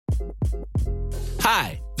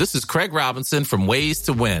Hi, this is Craig Robinson from Ways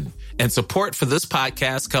to Win, and support for this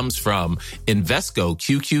podcast comes from Invesco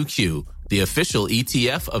QQQ, the official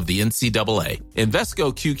ETF of the NCAA.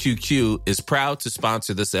 Invesco QQQ is proud to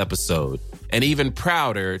sponsor this episode, and even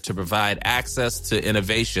prouder to provide access to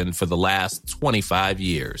innovation for the last 25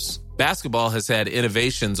 years. Basketball has had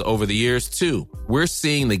innovations over the years, too. We're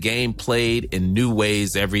seeing the game played in new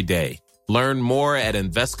ways every day. Learn more at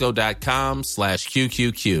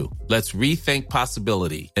Invesco.com/QQQ. Let's rethink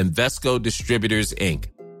possibility. Invesco Distributors, Inc.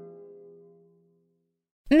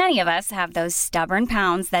 Many of us have those stubborn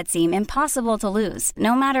pounds that seem impossible to lose,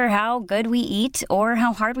 no matter how good we eat or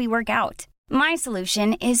how hard we work out. My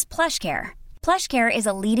solution is PlushCare. PlushCare is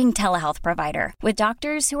a leading telehealth provider with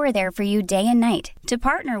doctors who are there for you day and night to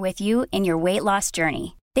partner with you in your weight loss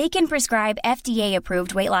journey. They can prescribe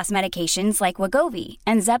FDA-approved weight loss medications like Wegovy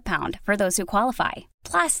and Zepbound for those who qualify.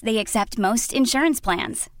 Plus, they accept most insurance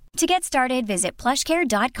plans. To get started, visit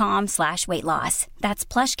plushcare.com/weightloss. That's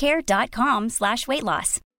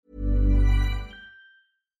plushcare.com/weightloss.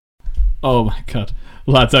 Oh my god.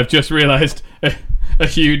 Lads, I've just realised a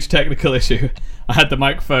huge technical issue. I had the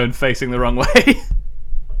microphone facing the wrong way.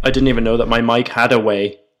 I didn't even know that my mic had a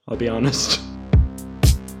way, I'll be honest.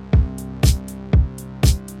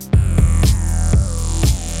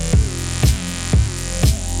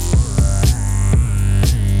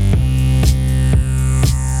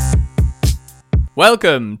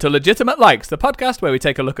 Welcome to Legitimate Likes, the podcast where we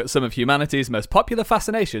take a look at some of humanity's most popular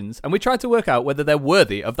fascinations and we try to work out whether they're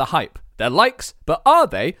worthy of the hype. They're likes, but are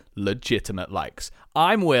they legitimate likes?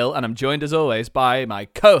 I'm Will, and I'm joined as always by my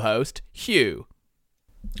co-host, Hugh.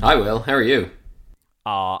 Hi Will, how are you?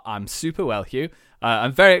 I'm super well, Hugh.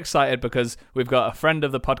 I'm very excited because we've got a friend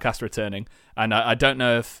of the podcast returning, and I don't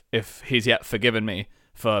know if he's yet forgiven me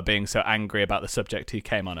for being so angry about the subject he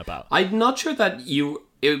came on about. I'm not sure that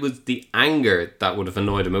it was the anger that would have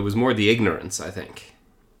annoyed him. It was more the ignorance, I think.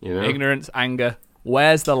 You know? Ignorance, anger.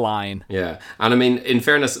 Where's the line? Yeah. And I mean, in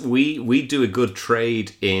fairness, we do a good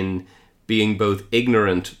trade in being both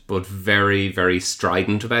ignorant but very, very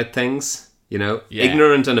strident about things. You know? Yeah.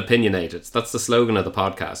 Ignorant and opinionated. That's the slogan of the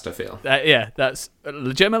podcast, I feel. Yeah, that's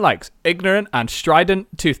Legitimate Likes. Ignorant and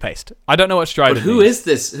strident toothpaste. I don't know what strident But who is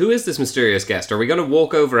this? Who is this mysterious guest? Are we going to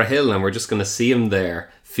walk over a hill and we're just going to see him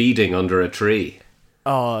there feeding under a tree?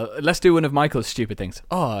 Oh, let's do one of Michael's stupid things.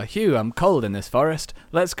 Oh, Hugh, I'm cold in this forest.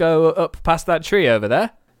 Let's go up past that tree over there.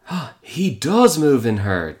 He does move in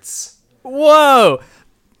herds. Whoa!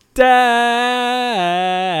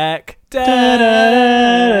 Deck!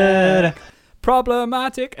 Deck!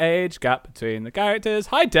 Problematic age gap between the characters.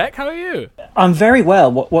 Hi, Deck, how are you? I'm very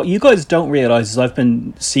well. What you guys don't realise is I've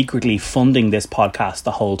been secretly funding this podcast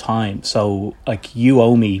the whole time. So, like, you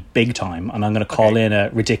owe me big time, and I'm going to call in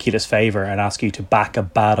a ridiculous favour and ask you to back a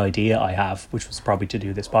bad idea I have, which was probably to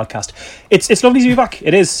do this podcast. It's lovely to be back.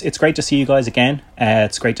 It is. It's great to see you guys again.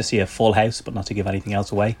 It's great to see a full house, but not to give anything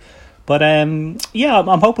else away. But yeah,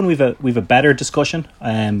 I'm hoping we've a better discussion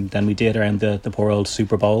than we did around the poor old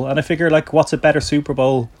Super Bowl. And I figure, like, what's a better Super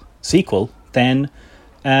Bowl sequel than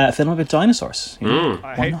a film about dinosaurs? You know?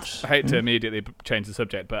 I hate to immediately change the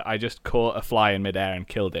subject, but I just caught a fly in midair and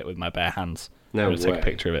killed it with my bare hands. No way. I'm going to take a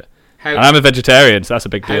picture of it. And I'm a vegetarian, so that's a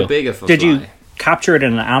big deal. How big of a Did fly? you capture it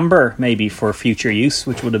in an amber, maybe, for future use,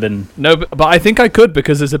 which would have been... No, but I think I could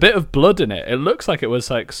because there's a bit of blood in it. It looks like it was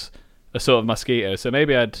like a sort of mosquito, so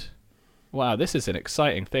maybe I'd... Wow, this is an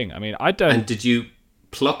exciting thing. I mean, I don't... And did you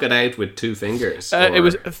pluck it out with 2 fingers? It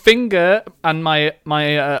was a finger and my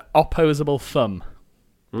opposable thumb.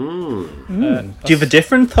 Do you have a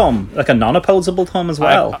different thumb? Like a non-opposable thumb as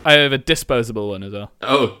well? I have a disposable one as well.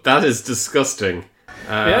 Oh, that is disgusting.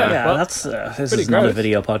 Well, this is not a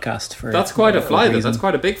video podcast. That's quite a fly, though. That's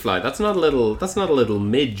quite a big fly. That's not a little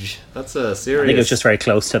midge. That's a serious... I think it was just very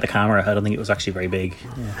close to the camera. I don't think it was actually very big.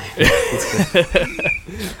 Yeah.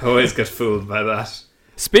 Always get fooled by that.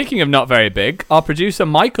 Speaking of not very big, our producer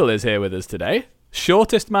Michael is here with us today.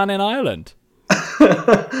 Shortest man in Ireland.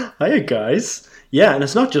 Hiya, guys. Yeah, and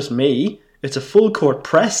it's not just me. It's a full court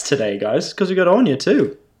press today, guys, because we got Anya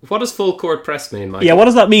too. What does full court press mean, Michael? Yeah, what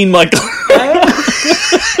does that mean, Michael?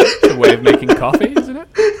 It's a way of making coffee, isn't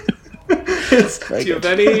it? Do you have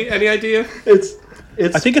any idea? It's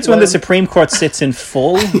I think it's when the Supreme Court sits in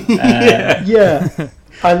full. Yeah.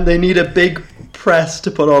 And they need a big press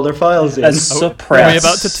to put all their files in. A suppress.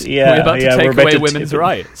 We're about to take away women's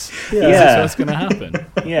rights. Yeah. What's going to happen?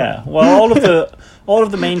 Yeah. Well, all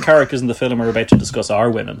of the main characters in the film are about to discuss are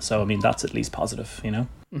women, so I mean that's at least positive, you know.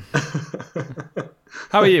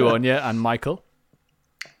 How are you, Anya and Michael?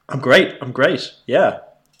 I'm great. Yeah.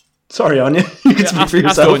 Sorry, Anya. You can speak for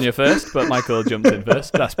yourself. Ask Anya first, but Michael jumped in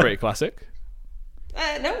first. That's pretty classic.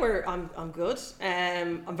 No, I'm good.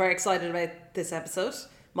 I'm very excited about this episode.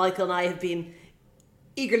 Michael and I have been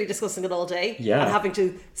eagerly discussing it all day, and having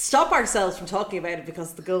to stop ourselves from talking about it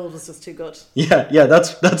because the gold was just too good. Yeah,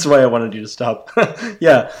 that's why I wanted you to stop.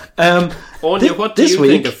 Yeah. Anya, what do you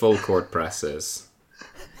think a full court press is?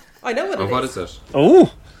 I know what it is. What is it?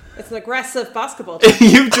 Oh, it's an aggressive basketball team.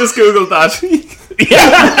 You've just googled that.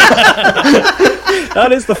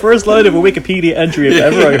 that is the first line of a Wikipedia entry if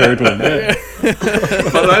ever I heard one. Yeah.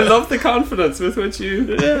 But I love the confidence with which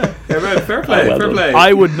you. Yeah, fair play, fair play.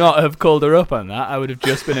 I would not have called her up on that. I would have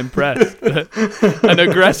just been impressed. An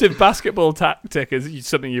aggressive basketball tactic is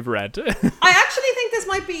something you've read. I actually think this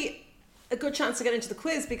might be a good chance to get into the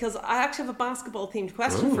quiz because I actually have a basketball themed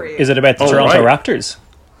question for you. Is it about the Toronto Raptors?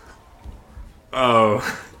 Oh,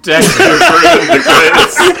 Dexter ruined the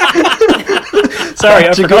quiz. Sorry,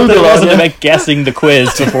 I forgot that it wasn't about guessing the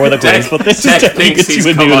quiz before the quiz, but this is taking it to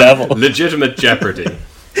a new level. Legitimate Jeopardy.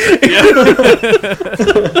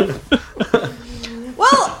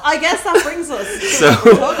 Well, I guess that brings us to so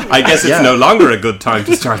I guess it's no longer a good time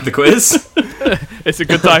to start the quiz. It's a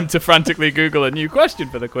good time to frantically Google a new question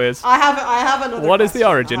for the quiz. I have another. What is the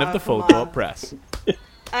origin of the full court press?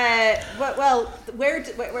 Well, where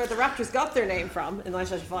the Raptors got their name from in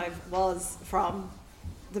 1995 was from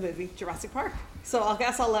the movie Jurassic Park. So I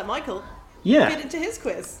guess I'll let Michael get into his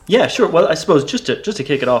quiz. Yeah, sure. Well, I suppose just to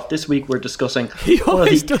kick it off, this week we're discussing. He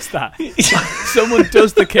always does that. Someone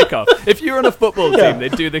does the kickoff. If you're on a football team, they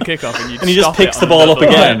do the kickoff, and he just picks the ball up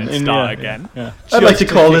again and start again. Yeah. I'd like to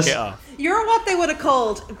call this. You're what they would have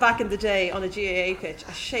called back in the day on a GAA pitch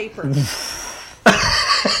a shaper.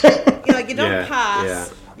 You don't pass. Yeah.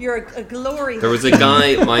 You're a glory. There was a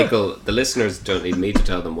guy, Michael, the listeners don't need me to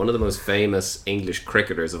tell them, one of the most famous English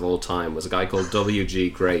cricketers of all time was a guy called W.G.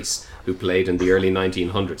 Grace, who played in the early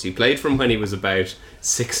 1900s. He played from when he was about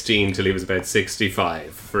 16 till he was about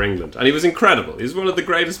 65 for England. And he was incredible. He was one of the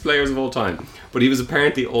greatest players of all time. But he was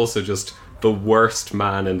apparently also just the worst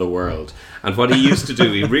man in the world. And what he used to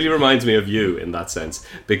do, he really reminds me of you in that sense,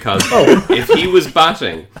 because if he was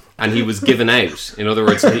batting and he was given out, in other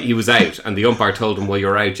words, he was out and the umpire told him, well,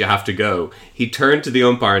 you're out, you have to go, he'd turn to the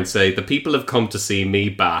umpire and say, the people have come to see me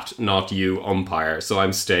bat, not you, umpire, so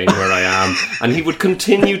I'm staying where I am. And he would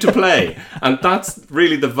continue to play. And that's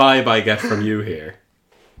really the vibe I get from you here.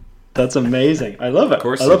 That's amazing. I love it. Of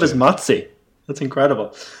course I love his motsy. That's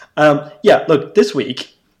incredible. Look, this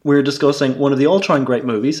week we're discussing one of the all-time great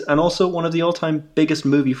movies and also one of the all-time biggest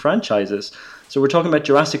movie franchises. So we're talking about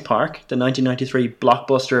Jurassic Park, the 1993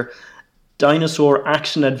 blockbuster dinosaur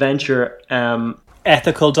action-adventure.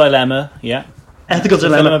 Ethical dilemma, yeah. Ethical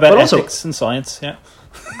dilemma, about but also ethics and science, yeah.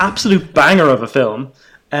 Absolute banger of a film.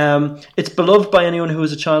 It's beloved by anyone who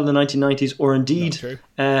was a child in the 1990s or indeed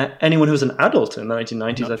anyone who was an adult in the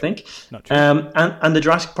 1990s, I think. Not true. And the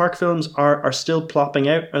Jurassic Park films are still plopping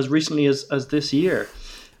out as recently as this year.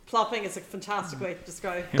 Plopping is a fantastic way to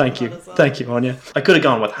describe it. Thank you, Anya. I could have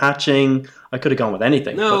gone with hatching. I could have gone with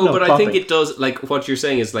anything. No, but I think it does, like, what you're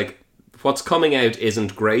saying is, like, what's coming out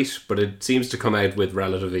isn't great, but it seems to come out with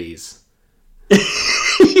relative ease.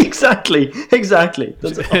 Exactly. That's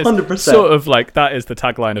 100%. Sort of like, that is the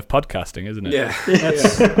tagline of podcasting, isn't it? Yeah.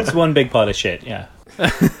 It's one big pile of shit, yeah.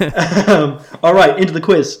 All right, into the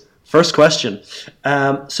quiz. First question.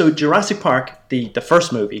 So Jurassic Park, the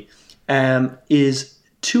first movie, is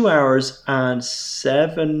 2 hours and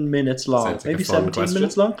 7 minutes long. Sounds like maybe a fun 17 question.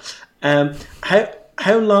 minutes long.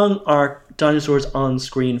 How long are dinosaurs on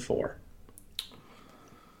screen for?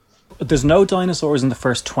 There's no dinosaurs in the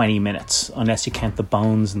first 20 minutes unless you count the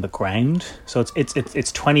bones in the ground. So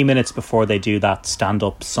it's 20 minutes before they do that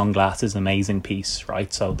stand-up sunglasses amazing piece,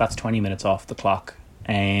 right? So that's 20 minutes off the clock.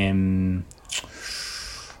 Are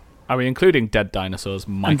we including dead dinosaurs,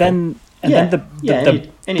 Michael? And then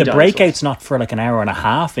the breakout's not for like an hour and a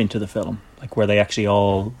half into the film, like where they actually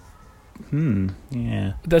all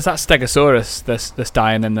There's that Stegosaurus that's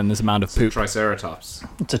dying, and then there's a mound of poop. Triceratops.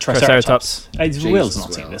 It's a Triceratops. Will's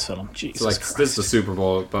not seen this film. Jesus Christ. This is the Super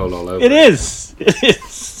Bowl all over. It is.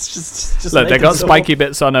 Just look, they got spiky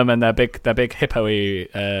bits on them, and they're big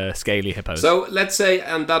hippo-y, scaly hippos. So let's say,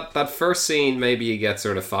 and that first scene, maybe you get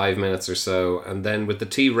sort of 5 minutes or so, and then with the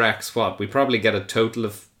T-Rex, we probably get a total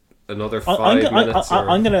of another 5 minutes.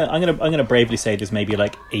 I'm gonna bravely say there's maybe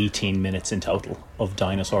like 18 minutes in total of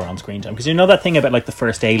dinosaur on screen time, because you know that thing about like the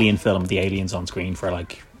first Alien film, the aliens on screen for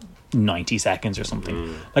like 90 seconds or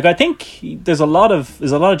something. Like I think there's a lot of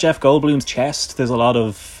Jeff Goldblum's chest. There's a lot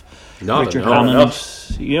of Richard Hammond.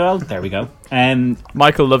 Yeah, there we go.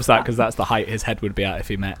 Michael loves that because that's the height his head would be at if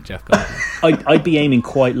he met Jeff Goldblum. I'd be aiming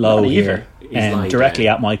quite low here, directly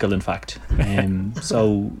at Michael, in fact.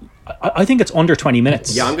 So I think it's under 20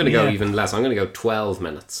 minutes. Yeah, I'm going to go even less. I'm going to go 12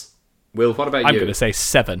 minutes. Will, what about you? I'm going to say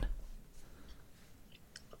 7.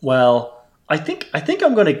 Well, I think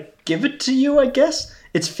I'm going to give it to you, I guess.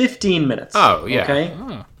 It's 15 minutes. Oh, yeah. Okay.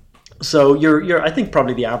 Oh. So you're I think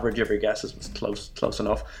probably the average of your guesses was close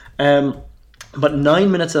enough. But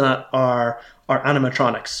 9 minutes of that are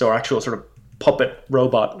animatronics, so actual sort of puppet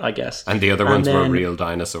robot, I guess. And the other ones were real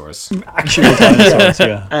dinosaurs. Actual dinosaurs,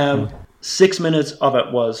 yeah. 6 minutes of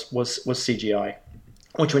it was CGI.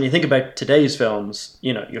 Which, when you think about today's films,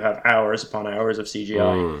 you have hours upon hours of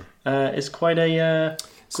CGI. It's quite a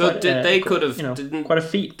quite a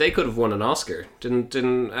feat. They could have won an Oscar. Didn't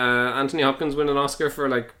Anthony Hopkins win an Oscar for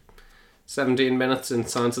like 17 minutes in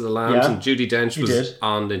Silence of the Lambs? And Judi Dench was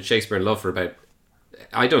on in Shakespeare in Love for about.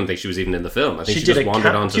 I don't think she was even in the film. I think she just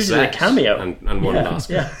wandered onto set. She did a cameo and won an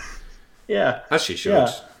Oscar. Yeah, as she should.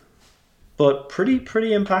 Yeah. But pretty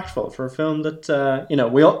impactful for a film that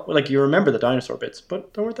we all you remember the dinosaur bits,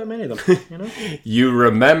 but there weren't that many of them. You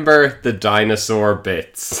remember the dinosaur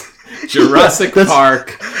bits. Jurassic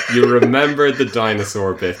Park. You remember the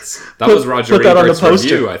dinosaur bits. That was Roger Ebert's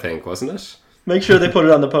review, I think, wasn't it? Make sure they put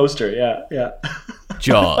it on the poster. Yeah.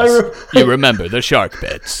 Jaws. You remember the shark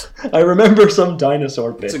bits. I remember some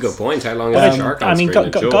dinosaur bits. That's a good point. How long is the shark on screen?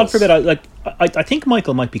 God forbid. I think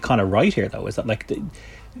Michael might be kind of right here, though. Is that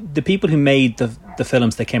the people who made the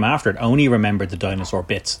films that came after it only remembered the dinosaur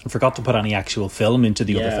bits and forgot to put any actual film into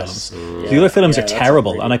the other films. The other films are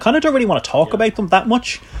terrible, and I kind of don't really want to talk about them that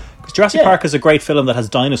much, because Jurassic Park is a great film that has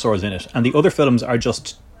dinosaurs in it, and the other films are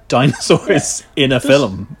just dinosaurs in a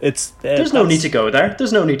film. There's no need to go there.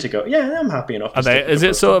 There's no need to go. Yeah, I'm happy enough. Is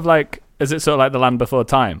it sort of like The Land Before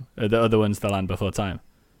Time? Are the other ones The Land Before Time?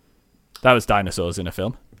 That was dinosaurs in a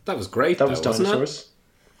film. That was great. That was dinosaurs.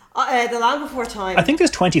 The Land Before Time. I think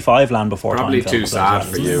there's 25 Land Before Time. Probably too sad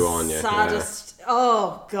sad for you, Anya. Saddest. Yeah.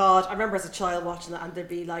 Oh God! I remember as a child watching that, and there'd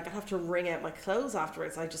be I'd have to wring out my clothes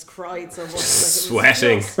afterwards. I just cried so much.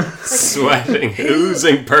 Sweating,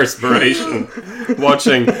 oozing perspiration,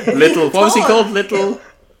 watching What was he called? Littlefoot.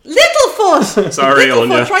 Sorry,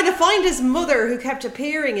 Littlefoot, Anya. trying to find his mother who kept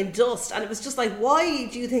appearing in dust, and it was just why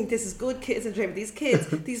do you think this is good kids entertainment? These kids,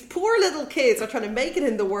 these poor little kids, are trying to make it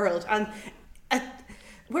in the world, and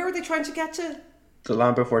where are they trying to get to? The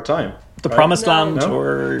Land Before Time. The Promised Land,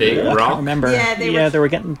 or Big Rock. I can't remember. Yeah, they were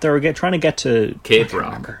trying to get to Cape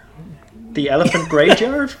Rock. The Elephant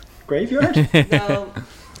Graveyard. No.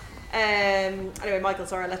 Anyway, Michael,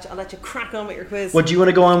 sorry, I'll let you crack on with your quiz. Would you want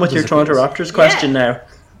to go on with your Toronto Raptors question now?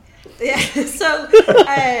 Yeah. So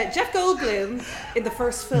Jeff Goldblum in the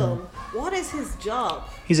first film, what is his job?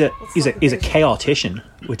 He's a chaotician,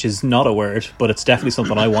 which is not a word, but it's definitely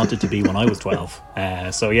something I wanted to be when I was 12.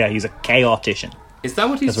 So yeah, he's a chaotician. Is that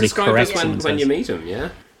what he's described as when you meet him? Yeah.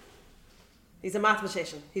 He's a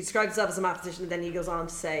mathematician. He describes himself as a mathematician, and then he goes on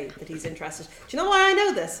to say that he's interested. Do you know why I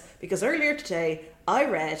know this? Because earlier today I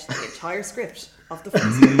read the entire script of the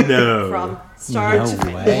first film from start to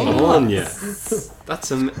finish.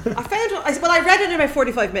 That's I read it in about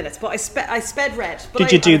 45 minutes, but I sped read. But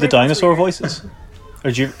did you do the dinosaur voices?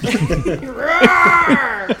 Or did you?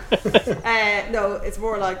 No, it's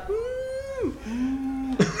more like.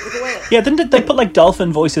 Yeah, didn't they put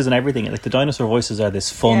dolphin voices and everything? The dinosaur voices are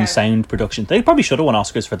this fun sound production. They probably should have won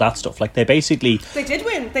Oscars for that stuff. They did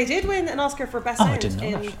win an Oscar for best sound in the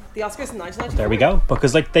Oscars in 1994. There we go.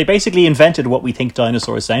 Because they basically invented what we think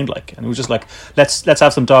dinosaurs sound like, and it was just let's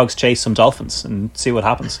have some dogs chase some dolphins and see what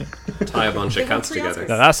happens. Tie a bunch of cats together.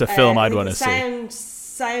 Now, that's a film I'd want to see.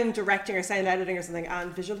 Sound directing or sound editing or something,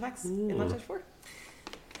 and visual effects in 1994.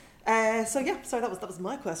 Sorry, that was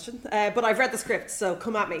my question. But I've read the script, so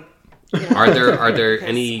come at me. Are there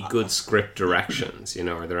any good script directions?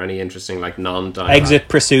 Are there any interesting non-dialogue? Exit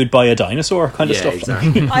pursued by a dinosaur kind of stuff.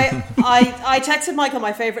 Exactly. I texted Michael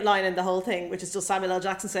my favourite line in the whole thing, which is just Samuel L.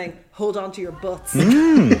 Jackson saying, "Hold on to your butts."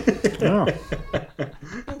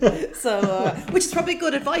 So, which is probably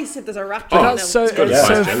good advice if there's a raptor. That's so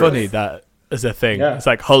funny that. As a thing, it's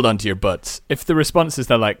hold on to your butts. If the response is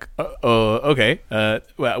they're okay,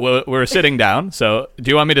 well, we're sitting down, so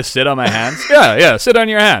do you want me to sit on my hands? Yeah, sit on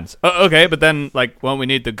your hands. Okay, but then won't we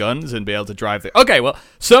need the guns and be able to drive okay, well,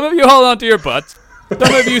 some of you hold on to your butts,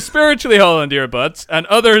 some of you spiritually hold on to your butts, and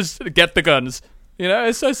others get the guns.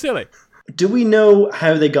 It's so silly. Do we know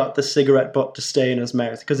how they got the cigarette butt to stay in his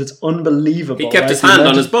mouth? Because it's unbelievable. He kept his hand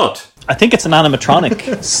on his butt. I think it's an animatronic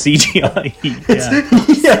CGI.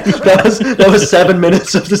 That was 7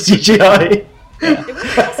 minutes of the CGI. It would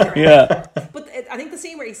be Oscar. Yeah. But I think the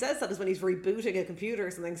scene where he says that is when he's rebooting a computer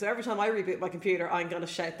or something. So every time I reboot my computer, I'm going to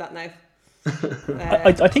shout that now.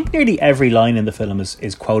 I think nearly every line in the film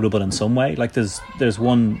is quotable in some way. Like there's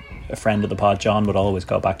one, a friend of the pod, John, would always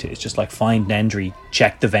go back to. It's just like, find Nendry,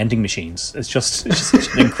 check the vending machines. It's just such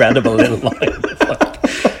an incredible little line.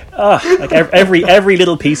 Like every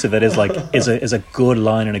little piece of it is like is a good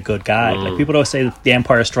line and a good gag. Like people always say that The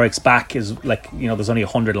Empire Strikes Back is like, there's only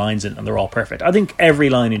 100 lines in it and they're all perfect. I think every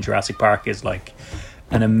line in Jurassic Park is like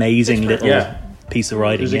an amazing little piece of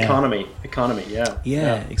writing. There's economy,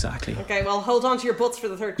 yeah, exactly. Okay, well, hold on to your butts for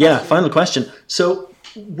the third question. Yeah, final question. So,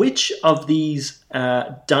 which of these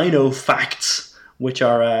dino facts, which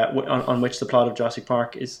are on which the plot of Jurassic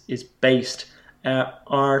Park is based,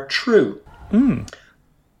 are true?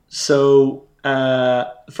 So,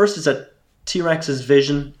 first is that T-Rex's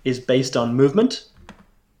vision is based on movement.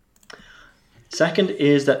 Second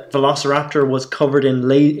is that Velociraptor was covered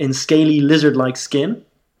in scaly lizard-like skin.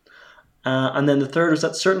 And then the third is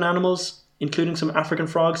that certain animals, including some African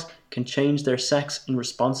frogs, can change their sex in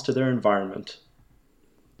response to their environment.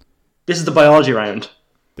 This is the biology round.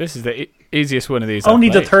 This is the easiest one of these. Only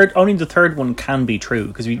the third one can be true,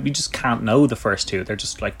 because we just can't know the first two. They're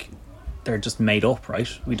just made up, right?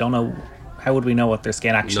 We don't know. How would we know what their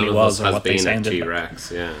skin actually was or what they sounded like?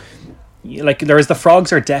 T-Rex, Like the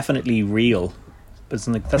frogs are definitely real. But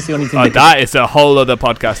that's the only thing. That is a whole other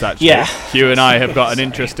podcast, actually. Yeah. Hugh and I have got an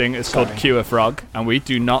interesting. It's called Cue a Frog, and we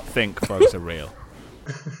do not think frogs are real.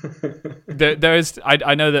 There is.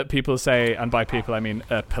 I know that people say, and by people I mean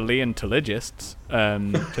paleontologists, which I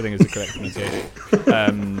think is the correct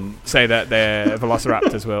pronunciation, say that their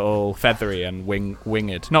velociraptors were all feathery and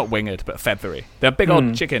winged. Not winged, but feathery. They're big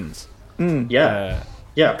old chickens. Yeah.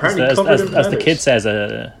 Apparently, as the kid says,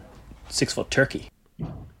 a 6-foot turkey.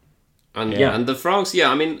 And the frogs,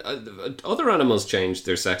 I mean, other animals change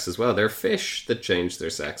their sex as well. There are fish that change their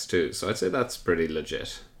sex too. So I'd say that's pretty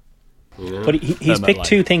legit. But he's picked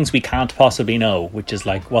two things we can't possibly know, which is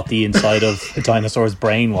like what the inside of a dinosaur's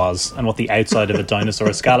brain was and what the outside of a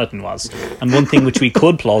dinosaur's skeleton was. And one thing which we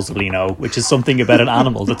could plausibly know, which is something about an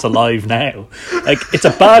animal that's alive now. Like, it's a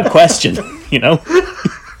bad question,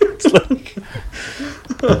 It's like...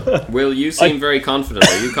 Will, you seem very confident.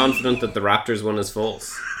 Are you confident that the Raptors one is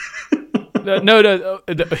false? No.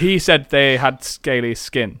 He said they had scaly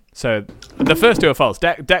skin. So the first two are false.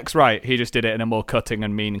 Deck's right. He just did it in a more cutting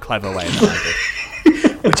and mean, clever way than I did.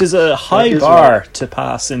 Which is a high bar to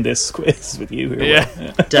pass in this quiz with you.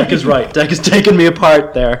 Deck is right. Deck is taking me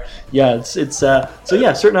apart there. Yeah, it's so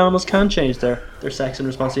certain animals can change their sex in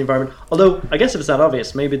response to the environment. Although I guess if it's that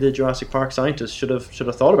obvious, maybe the Jurassic Park scientists should have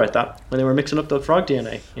thought about that when they were mixing up the frog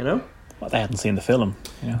DNA. Well, they hadn't seen the film.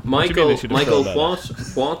 Michael,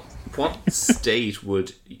 what state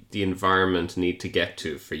would the environment need to get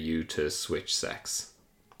to for you to switch sex?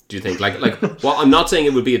 Do you think well, I'm not saying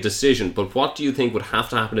it would be a decision, but what do you think would have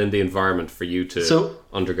to happen in the environment for you to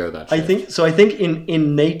undergo that shift? I think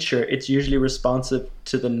in nature it's usually responsive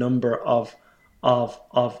to the number of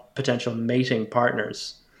potential mating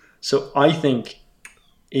partners. So I think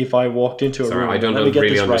if I walked into a room, I don't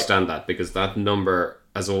really understand that, because that number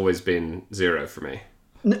has always been 0 for me.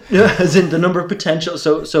 No, as in the number of potential.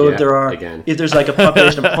 So if there's like a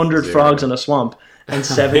population of 100 frogs in a swamp and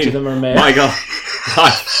 70 of them are male. Michael,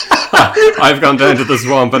 I've gone down to the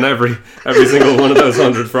swamp and every single one of those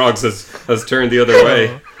 100 frogs has turned the other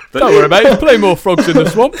way. Don't worry about it. Play more frogs in the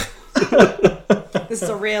swamp. This is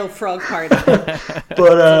a real frog party.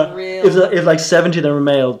 But if like 70 of them are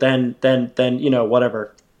male, then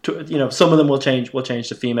whatever. Some of them will change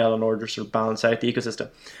to female in order to sort of balance out the ecosystem.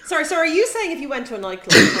 Sorry, so are you saying if you went to a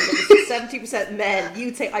nightclub and it was 70% men,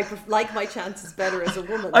 you'd say I like my chances better as a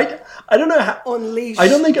woman? I don't know how. Unleash. I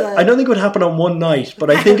don't think it would happen on one night, but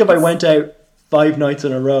I think if I went out 5 nights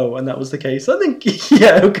in a row and that was the case, I think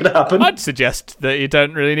it could happen. I'd suggest that you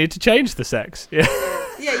don't really need to change the sex. Yeah,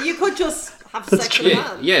 you could just have sex with a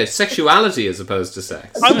man. Yeah, sexuality as opposed to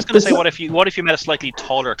sex. I was going to say, what if you met a slightly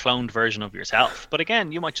taller cloned version of yourself? But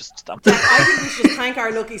again, you might just stop. I think we should just thank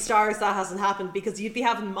our lucky stars that hasn't happened, because you'd be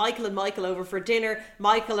having Michael and Michael over for dinner,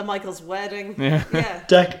 Michael and Michael's wedding. Yeah.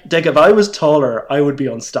 Deck, if I was taller, I would be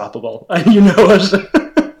unstoppable. And you know it.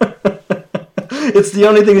 It's the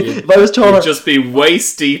only thing. If I was taller, you'd just be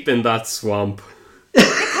waist deep in that swamp.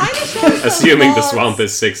 Assuming the swamp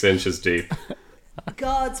is 6 inches deep.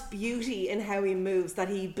 God's beauty in how he moves, that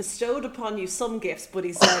he bestowed upon you some gifts, but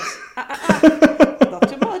he said, not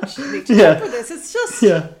too much. You need to remember this. It's just,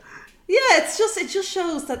 it just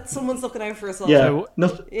shows that someone's looking out for us all. Yeah,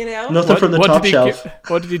 nothing from the top shelf.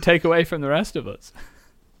 What did he take away from the rest of us?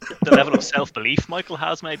 The level of self-belief Michael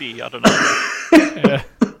has, maybe. I don't know.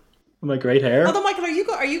 My great hair. Although, Michael,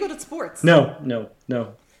 are you good at sports? No.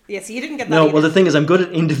 Yeah, so you didn't get that. No, either. well, the thing is, I'm good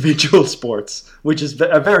at individual sports, which is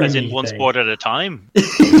a very As in neat one thing. sport at a time.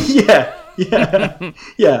 yeah.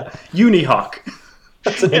 Unihawk.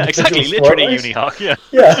 That's an Yeah, individual exactly. sport, Literally right? Unihawk. Yeah.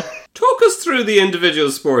 Yeah. Talk us through the individual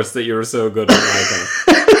sports that you're so good at, Michael.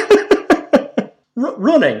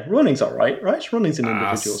 Running's all right? Running's an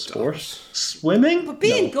individual stop. sport. Swimming? But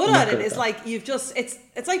being No, good I'm not at it is that. like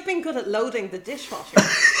it's like being good at loading the dishwasher.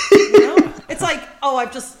 You know? It's like,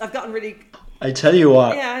 I've gotten really. I tell you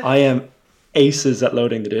what, Yeah. I am aces at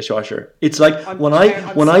loading the dishwasher. It's like when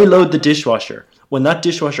I so load bad the at it. dishwasher, when that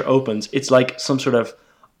dishwasher opens, it's like some sort of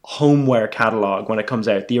homeware catalog when it comes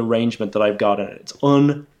out. The arrangement that I've got in it, it's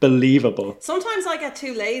unbelievable. Sometimes I get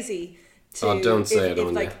too lazy to. Oh, don't say it, if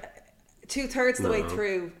Anya. like 2/3 the way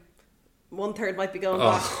through, 1/3 might be going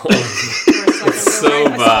back. It's so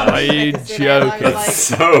bad. Are you joking?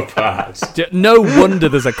 So bad. No wonder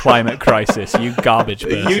there's a climate crisis, you garbage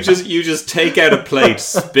person. You just take out a plate,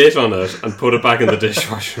 spit on it, and put it back in the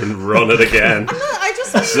dishwasher and run it again. I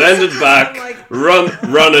just mean Send it back. I'm like,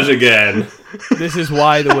 Run it again. This is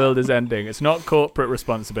why the world is ending. It's not corporate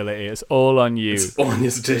responsibility. It's all on you. It's on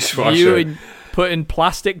his dishwasher. You putting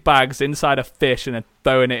plastic bags inside a fish and then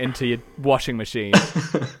throwing it into your washing machine.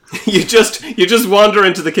 You just wander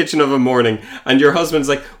into the kitchen of a morning, and your husband's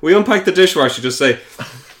like, "We unpack the dishwasher." Just say,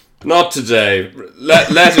 "Not today.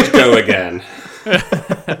 Let it go again."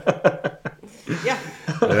 Yeah.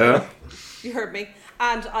 you heard me,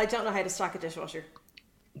 and I don't know how to stack a dishwasher.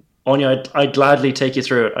 Anya, I'd gladly take you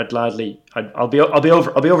through it. I'll be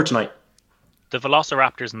over tonight. The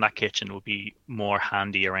velociraptors in that kitchen would be more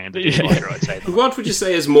handy around the dishwasher, I'd say. What would you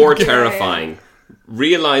say is more terrifying?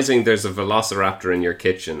 Realizing there's a velociraptor in your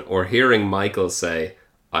kitchen, or hearing Michael say,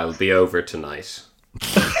 "I'll be over tonight"?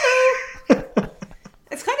 It's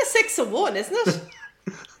kind of 6 of 1, isn't it?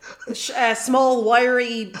 Small,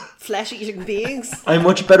 wiry, flesh-eating beings. I'm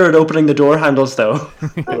much better at opening the door handles, though.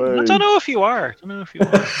 I don't know if you are.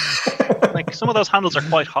 Like, some of those handles are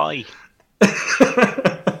quite high.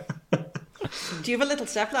 Do you have a little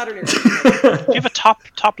stepladder near? Do you have a top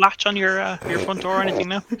latch on your front door or anything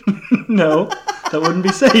now? No, that wouldn't be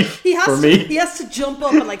safe for me. He has to jump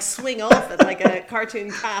up and like swing off it like a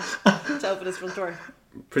cartoon cat to open his front door.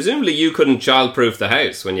 Presumably you couldn't childproof the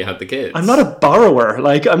house when you had the kids. I'm not a borrower.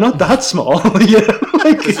 Like, I'm not that small. You know,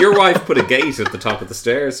 like, Because your wife put a gate at the top of the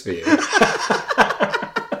stairs for you.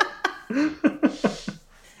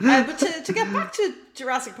 But to get back to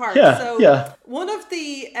Jurassic Park, one of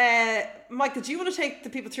the Michael, do you want to take the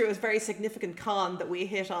people through a very significant con that we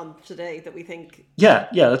hit on today that we think? Yeah.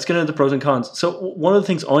 Let's get into the pros and cons. So one of the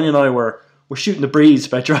things Anya and I were shooting the breeze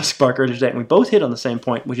about Jurassic Park earlier today, and we both hit on the same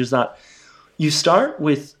point, which is that you start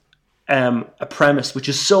with a premise which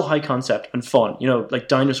is so high concept and fun. You know, like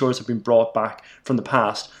dinosaurs have been brought back from the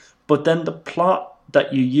past, but then the plot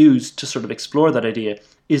that you use to sort of explore that idea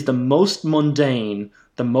is the most mundane,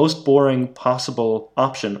 the most boring possible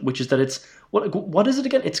option, which is that it's what is it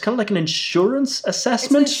again? It's kind of like an insurance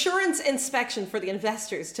assessment. It's an insurance inspection for the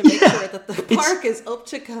investors to make sure that the park is up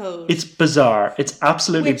to code. It's bizarre. It's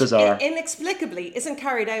absolutely Which bizarre. Inexplicably isn't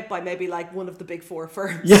carried out by maybe like one of the big 4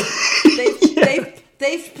 firms. Yeah.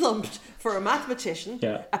 They've plumped for a mathematician,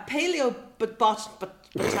 a paleo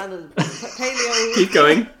Keep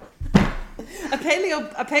going. a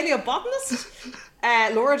paleobotanist,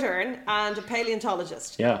 Laura Dern, and a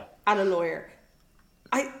paleontologist, and a lawyer.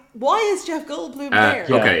 Why is Jeff Goldblum there?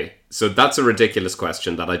 Okay, so that's a ridiculous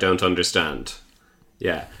question that I don't understand.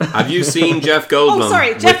 Yeah, have you seen Jeff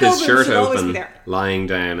Goldblum Jeff with his Goldblum shirt should always be open, there. lying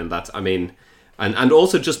down, and that's, I mean, and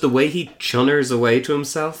also just the way he chunners away to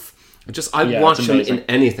himself. I watch him in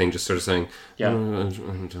anything, just sort of saying,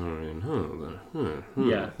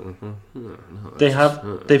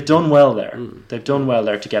 They've done well there. They've done well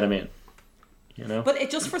there to get him in. You know, but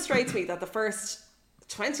it just frustrates me that the first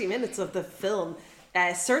 20 minutes of the film,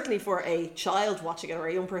 certainly for a child watching it or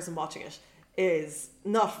a young person watching it, is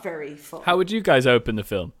not very fun. How would you guys open the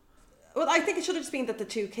film? Well, I think it should have just been that the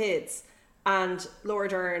 2 kids and Laura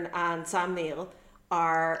Dern and Sam Neill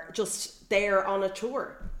are just there on a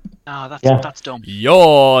tour. Oh, that's dumb.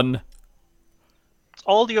 Yawn.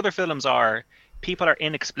 All the other films are people are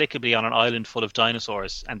inexplicably on an island full of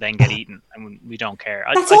dinosaurs and then get eaten, and we don't care.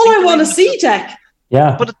 That's all I want to see, Jack.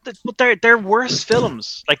 Yeah. But they're worse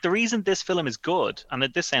films. Like, the reason this film is good, and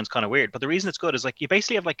this sounds kind of weird, but the reason it's good is like you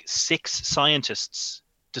basically have like 6 scientists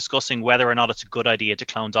discussing whether or not it's a good idea to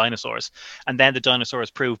clone dinosaurs, and then the dinosaurs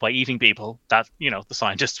prove by eating people that, you know, the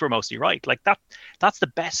scientists were mostly right. Like that's the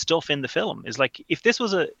best stuff in the film. Is like, if this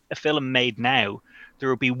was a film made now, there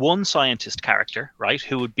would be one scientist character, right,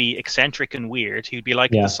 who would be eccentric and weird. He would be like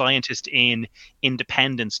the scientist in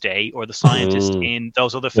Independence Day or the scientist in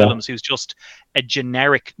those other films who's just a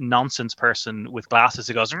generic nonsense person with glasses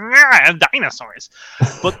who goes, dinosaurs.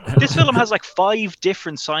 But this film has like 5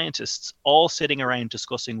 different scientists all sitting around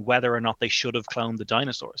discussing whether or not they should have cloned the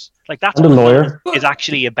dinosaurs. Like that's what the lawyer is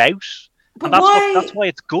actually about. And that's why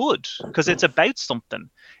it's good, because it's about something.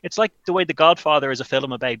 It's like the way The Godfather is a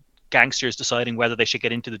film about gangsters deciding whether they should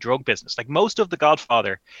get into the drug business. Like most of The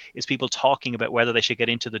Godfather is people talking about whether they should get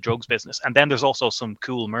into the drugs business. And then there's also some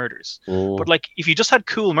cool murders. But like if you just had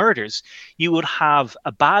cool murders, you would have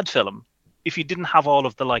a bad film if you didn't have all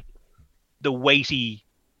of the like the weighty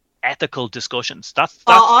ethical discussions. That's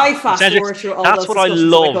I fast forward through all that's those what I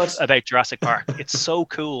discussions. love about Jurassic Park. It's so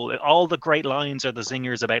cool. All the great lines are the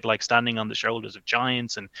zingers about like standing on the shoulders of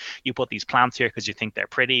giants, and you put these plants here because you think they're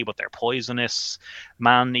pretty, but they're poisonous.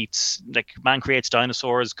 Man creates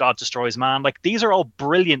dinosaurs, God destroys man. Like these are all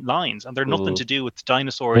brilliant lines, and they're nothing to do with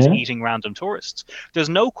dinosaurs eating random tourists. There's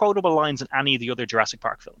no quotable lines in any of the other Jurassic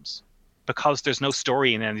Park films, because there's no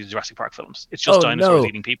story in any of the Jurassic Park films. It's just dinosaurs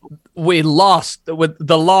eating people. We lost with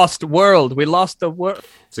the Lost World. We lost the world.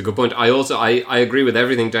 It's a good point. I agree with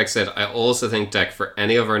everything Dec said. I also think, Dec, for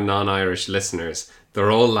any of our non-Irish listeners,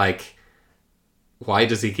 they're all like, why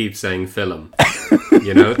does he keep saying film?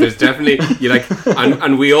 You know, there's definitely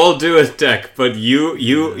and we all do it, Dec, but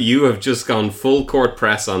you have just gone full court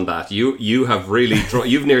press on that. You have really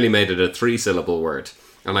you've nearly made it a 3-syllable word.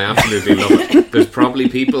 And I absolutely love it. There's probably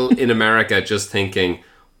people in America just thinking,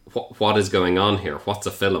 what is going on here? What's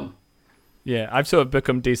a film? Yeah, I've sort of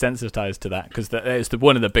become desensitized to that because it's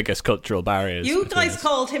one of the biggest cultural barriers. You guys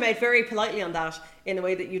called him out very politely on that in a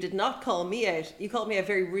way that you did not call me out. You called me out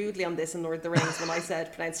very rudely on this in Lord of the Rings when I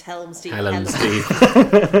said pronounced Helm Steve. Helm Steve.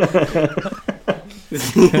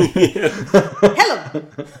 Helm.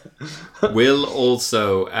 Will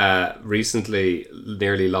also recently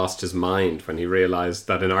nearly lost his mind when he realised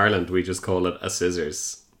that in Ireland we just call it a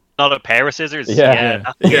scissors. Not a pair of scissors.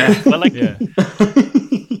 Yeah. Well, like,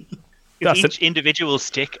 each individual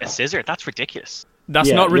stick a scissor. That's ridiculous.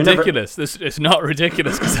 That's not ridiculous. It's not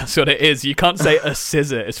ridiculous because that's what it is. You can't say a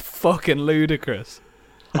scissor. It's fucking ludicrous.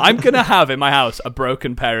 I'm going to have in my house a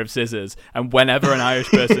broken pair of scissors, and whenever an Irish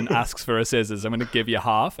person asks for a scissors, I'm going to give you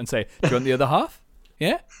half and say, do you want the other half?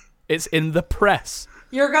 Yeah? It's in the press.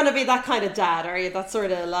 You're going to be that kind of dad, are you? That's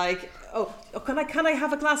sort of like, oh, can I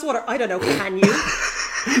have a glass of water? I don't know, can you?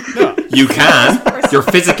 No. You can. You're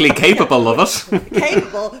physically capable of it.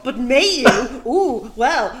 Capable, but may you? Ooh,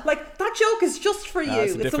 well, like that joke is just for you.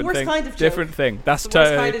 It's the worst kind of joke. Different thing. That's the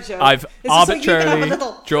worst kind of joke. I've arbitrarily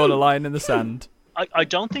drawn a line in the sand. I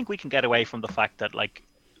don't think we can get away from the fact that like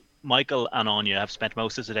Michael and Anya have spent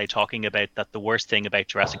most of the day talking about that the worst thing about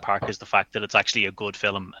Jurassic Park is the fact that it's actually a good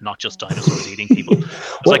film and not just dinosaurs eating people.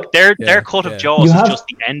 It's like their cut of Jaws is just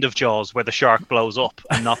the end of Jaws where the shark blows up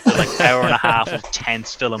and not the like hour and a half of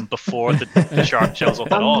tense film before the shark shows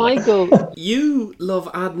up at all. Michael, you love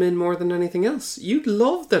admin more than anything else. You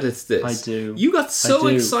love that it's this. I do. You got so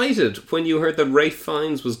excited when you heard that Ralph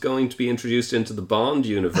Fiennes was going to be introduced into the Bond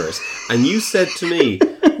universe, and you said to me,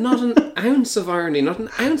 not an ounce of irony, not an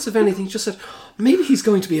ounce of anything, just said, maybe he's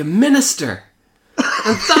going to be a minister.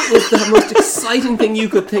 And that was the most exciting thing you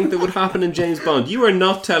could think that would happen in James Bond. You are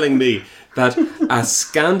not telling me that a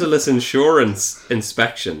scandalous insurance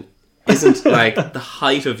inspection isn't like the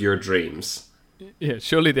height of your dreams. Yeah,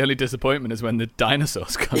 surely the only disappointment is when the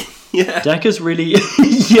dinosaurs come. Dec has really,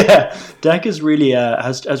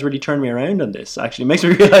 has really turned me around on this. Actually, it makes me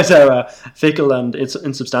realize how fickle and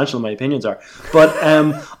insubstantial my opinions are. But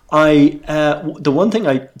the one thing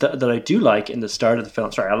that I do like in the start of the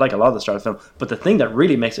film. Sorry, I like a lot of the start of the film. But the thing that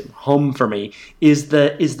really makes it hum for me is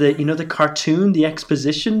the the cartoon, the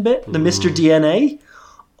exposition bit, the Mr. DNA.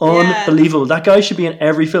 Unbelievable. That guy should be in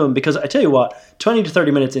every film, because I tell you what, 20 to 30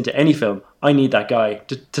 minutes into any film, I need that guy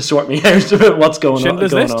to sort me out about what's going on. The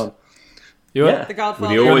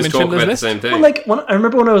Godfather. We always talk about the same thing. Well, like I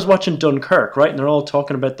remember when I was watching Dunkirk, right, and they're all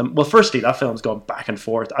talking about them. Well, firstly, that film's going back and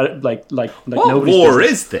forth. What war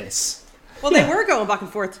is this? Well, they were going back and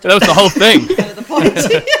forth. That was the whole thing. The point.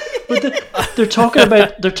 But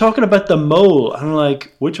they're talking about the mole. I'm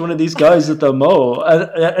like, which one of these guys is the mole?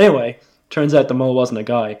 Anyway. Turns out the mole wasn't a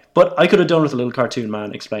guy. But I could have done with a little cartoon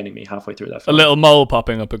man explaining me halfway through that film. A little mole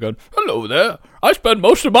popping up and going, hello there, I spend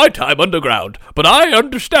most of my time underground, but I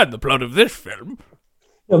understand the plot of this film.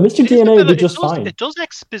 No, Mr. DNA would be just fine. It does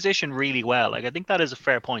exposition really well. Like, I think that is a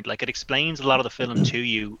fair point. Like, it explains a lot of the film to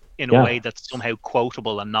you in a way that's somehow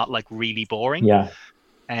quotable and not, like, really boring. Yeah.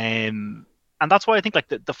 And And that's why I think like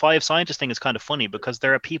the five scientists thing is kind of funny, because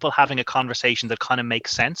there are people having a conversation that kind of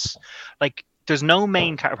makes sense. Like there's no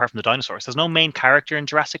main character apart from the dinosaurs. There's no main character in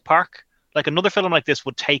Jurassic Park. Like another film like this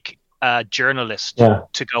would take a journalist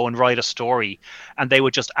to go and write a story, and they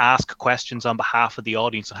would just ask questions on behalf of the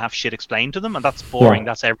audience and have shit explained to them, and that's boring.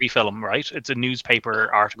 That's every film, right? It's a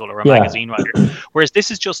newspaper article or a magazine writer. Whereas this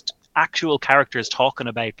is just actual characters talking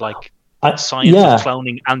about like science of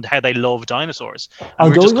cloning and how they love dinosaurs. And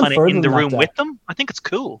we're just kind of in the room with them. I think it's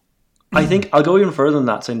cool. I think I'll go even further than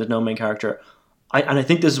that, saying there's no main character. I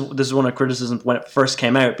think this is one of the criticisms when it first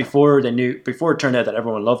came out, before it turned out that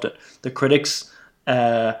everyone loved it. The critics,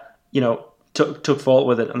 took fault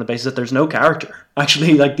with it on the basis that there's no character.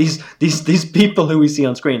 Actually, like these people who we see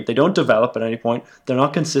on screen, they don't develop at any point. They're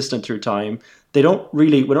not consistent through time. We don't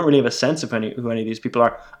really have a sense of who any of these people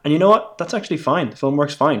are. And you know what? That's actually fine. The film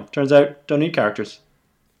works fine. Turns out, don't need characters.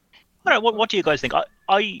 All right, what do you guys think?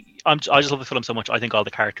 I just love the film so much. I think all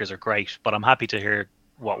the characters are great, but I'm happy to hear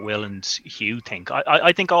what Will and Hugh think.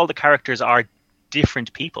 I think all the characters are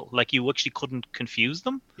different people. Like you actually couldn't confuse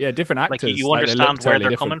them. Yeah, different actors. Like you understand where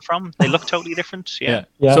they're coming from. They look totally different. Yeah.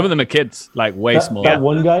 Some of them are kids, like way smaller. That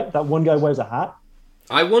one guy wears a hat.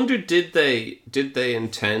 I wonder, did they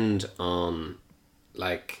intend on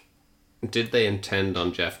Jeff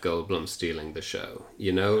Goldblum stealing the show?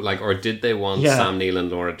 You know, like, or did they want Sam Neill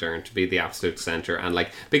and Laura Dern to be the absolute center? And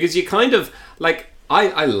like, because you kind of like,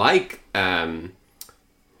 I like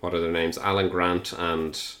what are their names? Alan Grant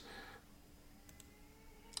and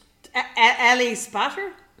Ellie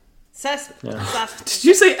Spatter? Did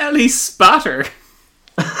you say Ellie Spatter?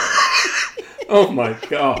 Oh my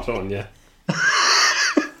god, Anya.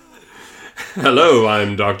 Hello,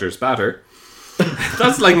 I'm Dr. Spatter.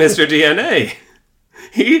 That's like Mr. DNA.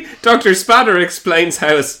 Dr. Spatter explains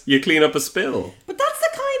how you clean up a spill. But that's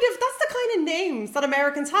the kind of names that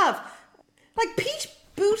Americans have. Like Pete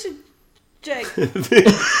Buttigieg.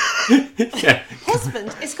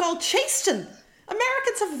 Husband is called Chaston.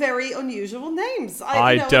 Americans have very unusual names.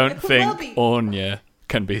 I don't think Anya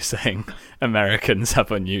can be saying Americans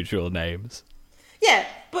have unusual names. Yeah,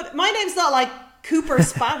 but my name's not like Cooper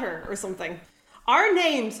Spatter or something. Our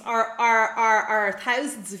names are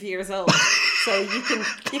thousands of years old. So you can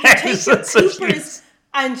take your Coopers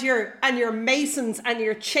and your Masons and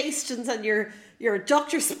your Chastons and your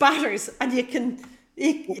Dr. Spatters, and you can.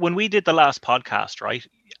 When we did the last podcast, right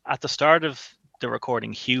at the start of the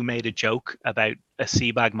recording, Hugh made a joke about a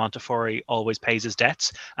Seabag Montefiore always pays his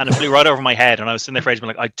debts, and it flew right over my head, and I was sitting there for ages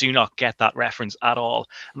like, I do not get that reference at all.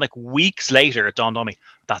 And like weeks later it dawned on me,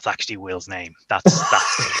 that's actually Will's name. That's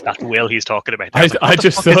Will he's talking about. I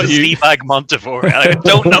just thought you Seabag Montefiore. I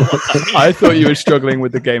don't know what that means. I thought you were struggling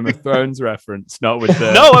with the Game of Thrones reference, not with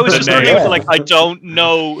the No, I was just struggling with like, I don't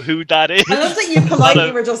know who that is. I love that you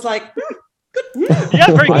politely were just like good.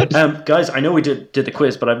 Yeah, very good. Guys, I know we did the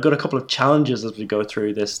quiz, but I've got a couple of challenges as we go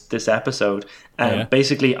through this episode.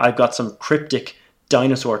 Basically, I've got some cryptic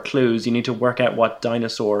dinosaur clues. You need to work out what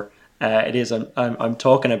dinosaur it is I'm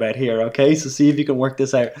talking about here, okay? So see if you can work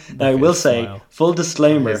this out. Now, I will say, full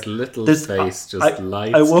disclaimer. His little face just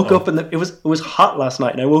lights I woke up it was hot last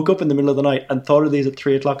night, and I woke up in the middle of the night and thought of these at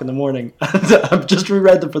 3:00 in the morning. And I've just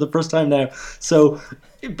reread them for the first time now. So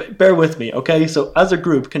bear with me, okay? So as a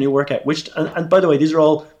group, can you work out which... And by the way, these are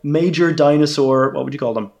all major dinosaur... What would you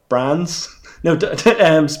call them? Brands? No,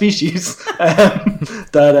 species.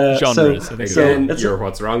 Genres. Again, you're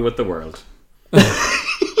what's wrong with the world.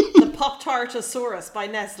 The Pop-Tartosaurus by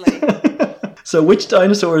Nestle. So which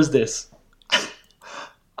dinosaur is this?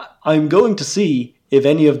 I'm going to see if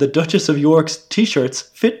any of the Duchess of York's t-shirts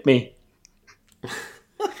fit me.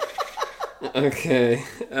 Okay.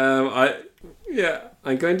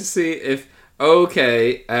 I'm going to see if...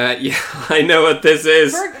 Okay, I know what this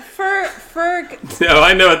is. Ferg. No,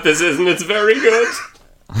 I know what this is, and it's very good.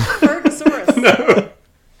 Fergosaurus. No.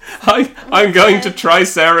 I'm going to try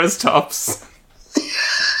Sarah's tops.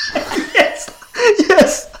 Yes.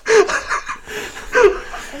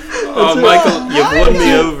 Oh, Michael, you've won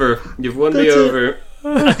me over. You've won me over.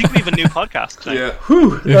 I think we have a new podcast today. Yeah.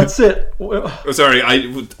 Whew, that's it. Oh, sorry,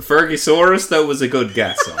 Fergosaurus, though, was a good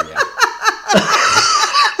guess on you.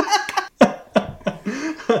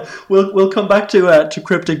 We'll come back to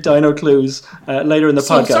cryptic dino clues later in the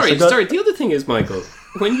podcast. Sorry. The other thing is, Michael,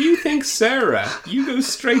 when you think Sarah, you go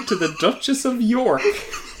straight to the Duchess of York.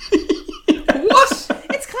 What?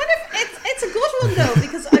 It's a good one though,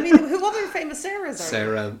 because I mean, who other famous Sarahs are?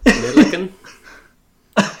 Sarah Milligan.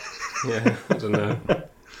 Yeah, I don't know.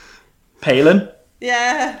 Palin.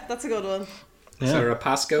 Yeah, that's a good one. Yeah. Sarah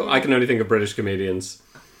Pascoe. I can only think of British comedians.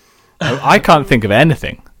 I can't think of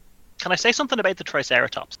anything. Can I say something about the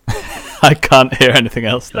Triceratops? I can't hear anything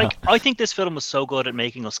else now. Like, I think this film was so good at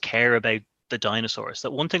making us care about the dinosaurs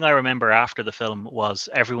that one thing I remember after the film was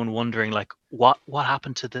everyone wondering, like, what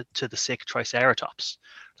happened to the sick Triceratops?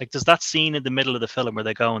 Like, there's that scene in the middle of the film where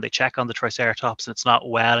they go and they check on the Triceratops and it's not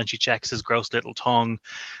well, and she checks his gross little tongue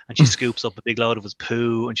and she scoops up a big load of his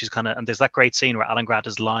poo, and and there's that great scene where Alan Grant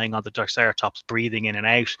is lying on the Triceratops breathing in and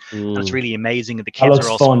out, and it's really amazing, and the kids are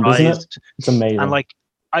all surprised. Isn't it? It's amazing. And like,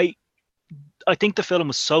 I think the film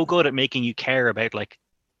was so good at making you care about like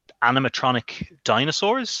animatronic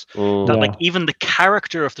dinosaurs that like even the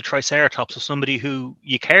character of the Triceratops was somebody who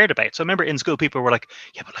you cared about. So I remember in school people were like,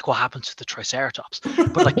 yeah, but like what happens to the Triceratops?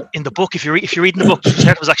 But like in the book, if you're reading the book, the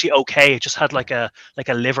Triceratops was actually okay. It just had like a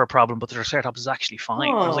liver problem, but the Triceratops is actually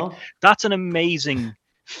fine. I was like, that's an amazing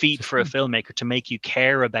feat for a filmmaker to make you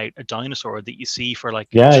care about a dinosaur that you see for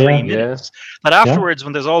like 3 minutes. But afterwards,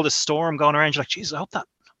 when there's all this storm going around, you're like, Jesus, I hope that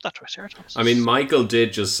Triceratops. I mean, Michael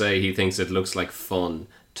did just say he thinks it looks like fun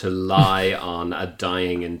to lie on a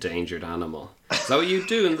dying, endangered animal. Is that what you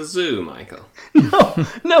do in the zoo, Michael?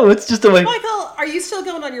 No, it's just a way. Michael, are you still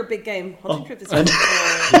going on your big game hunting trip this week?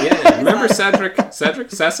 Yeah, remember Cedric,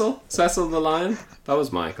 Cecil the lion? That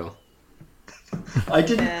was Michael. I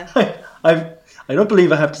didn't. Yeah. I don't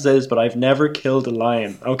believe I have to say this, but I've never killed a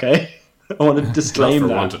lion. Okay, I want to disclaim that.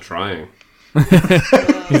 Not for want of trying.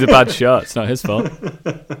 He's a bad shot. It's not his fault.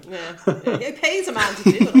 It pays a man to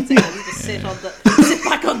do it. You just sit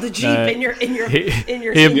back on the jeep in your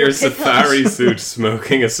safari suit,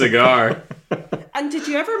 smoking a cigar. And did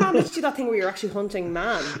you ever manage to do that thing where you're actually hunting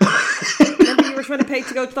man? Remember you were trying to pay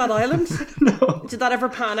to go to that island? No. Did that ever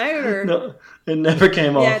pan out? Or? No, it never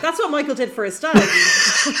came off. Yeah, that's what Michael did for his stag.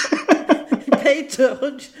 Paid to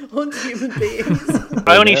hunt human beings.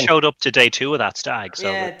 I only showed up to day 2 of that stag.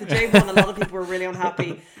 So yeah, the day 1, a lot of people were really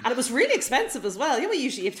unhappy, and it was really expensive as well. You know,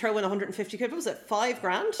 usually you throw in 150 quid. What was it,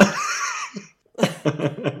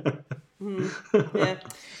 $5,000?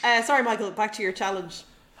 Yeah. Sorry, Michael. Back to your challenge.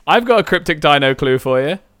 I've got a cryptic dino clue for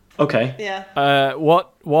you. Okay. Yeah.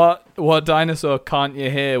 What dinosaur can't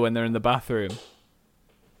you hear when they're in the bathroom?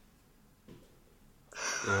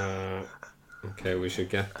 Okay, we should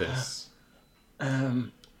get this. Now,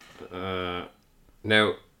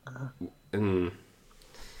 were you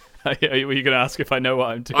going to ask if I know what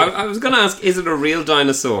I'm doing? I was going to ask, is it a real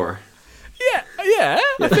dinosaur? Yeah.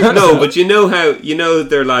 I think no, so. But you know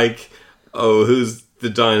they're like, oh, who's the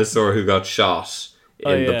dinosaur who got shot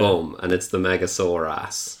in the bum? And it's the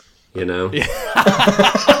Megasaurus. You know? Yeah.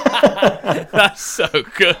 That's so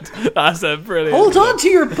good. That's a brilliant. Hold on to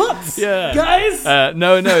your butts, guys.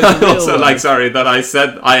 No. Also, I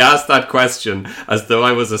asked that question as though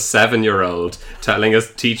I was a 7-year-old telling a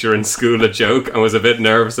teacher in school a joke and was a bit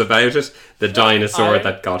nervous about it. The dinosaur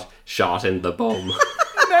that got shot in the bum.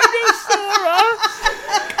 Megasaurus.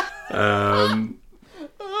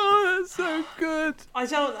 Oh, that's so good. I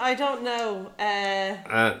don't know.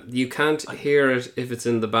 You can't hear it if it's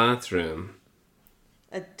in the bathroom.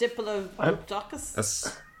 A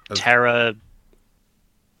Diplodocus? Terra.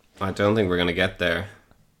 I don't think we're going to get there.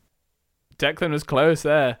 Declan was close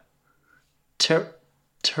there.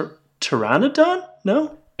 Pteranodon?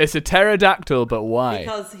 No? It's a pterodactyl, but why?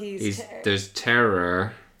 Because there's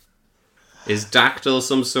terror. Is dactyl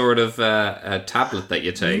some sort of a tablet that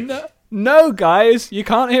you take? No, guys, you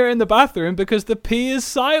can't hear it in the bathroom because the P is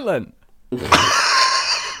silent.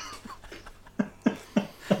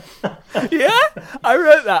 Yeah, I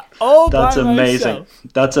wrote that all That's by amazing. myself.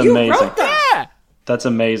 That's amazing. You wrote that? Yeah. That's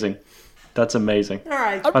amazing. That's amazing. All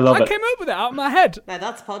right. I love it. I came up with it out of my head. Now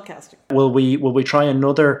that's podcasting. Will we try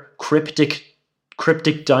another cryptic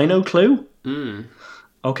dino clue?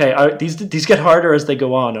 Okay, these get harder as they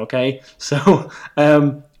go on, okay? So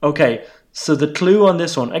okay. So the clue on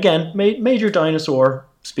this one, again, major dinosaur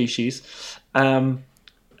species.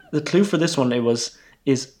 The clue for this one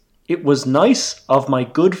it was nice of my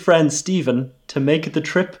good friend Stephen to make the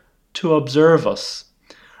trip to observe us.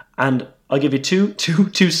 And I'll give you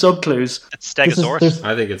two sub clues. It's Stegosaurus.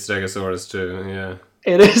 I think it's Stegosaurus too, yeah.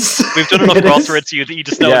 It is. We've done enough crosswords you that you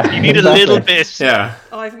just know you need a little bit. Yeah.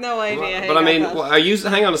 Oh, I've no idea. But I mean,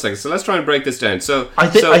 hang on a second. So let's try and break this down.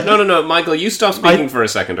 No, Michael, you stop speaking for a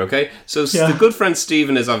second, okay? So the good friend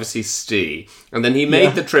Stephen is obviously Stee, and then he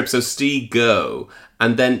made the trip. So Stee go,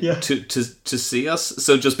 and then to see us,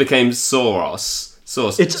 so it just became Soros.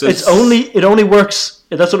 It only works.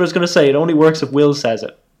 That's what I was going to say. It only works if Will says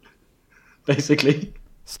it. Basically.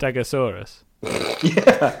 Stegosaurus.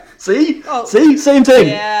 Yeah. See? See? Same thing.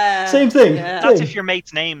 Yeah. Same thing. Yeah. That's if your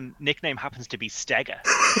mate's nickname happens to be Stega.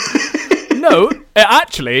 No, it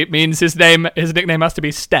actually means his nickname has to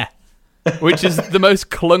be Ste. which is the most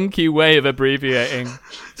clunky way of abbreviating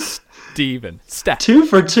Step. 2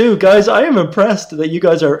 for 2, guys. I am impressed that you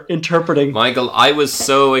guys are interpreting. Michael, I was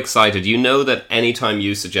so excited. You know that anytime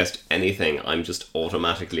you suggest anything, I'm just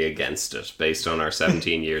automatically against it based on our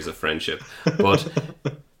 17 years of friendship. But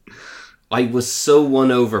I was so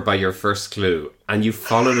won over by your first clue, and you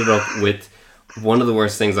followed it up with one of the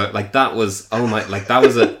worst things. That was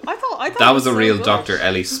a that was a real good. Dr.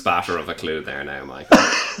 Ellie spatter of a clue there now, Michael.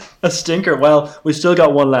 A stinker. Well, we've still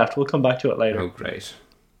got one left. We'll come back to it later. Oh, great.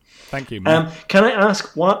 Thank you, man. Can I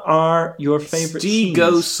ask, what are your favourite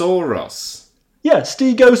Stegosaurus. Yeah,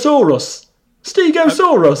 Stegosaurus.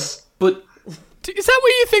 Stegosaurus. But is that what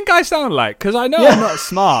you think I sound like? Because I know I'm not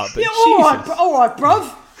smart, but all right,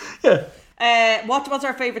 bruv. Yeah. What's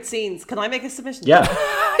our favourite scenes? Can I make a submission? Yeah.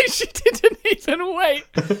 She didn't even wait.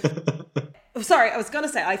 Sorry, I was going to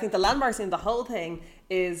say, I think the landmark scene, the whole thing,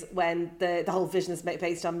 is when the whole vision is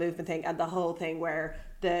based on movement thing, and the whole thing where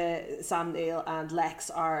Sam Neill and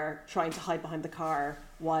Lex are trying to hide behind the car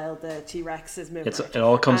while the T-Rex is moving. It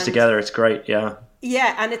all comes together. It's great, yeah.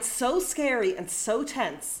 Yeah, and it's so scary and so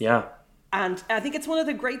tense. Yeah. And I think it's one of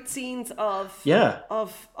the great scenes of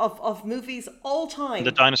movies all time.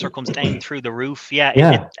 The dinosaur comes down through the roof.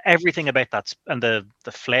 Yeah, everything about that, and the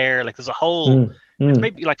flare. Like, there's a whole. It's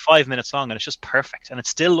maybe like 5 minutes long, and it's just perfect, and it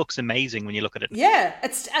still looks amazing when you look at it. Yeah,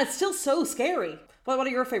 it's still so scary. What are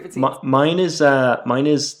your favorite scenes? Mine is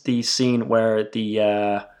the scene where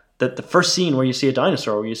the first scene where you see a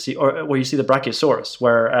dinosaur, where you see the Brachiosaurus,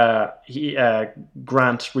 where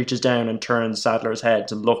Grant reaches down and turns Sadler's head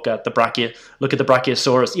to look at the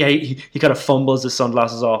Brachiosaurus. Yeah, he kind of fumbles his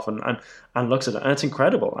sunglasses off and looks at it, and it's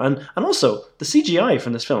incredible. And also the CGI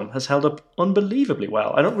from this film has held up unbelievably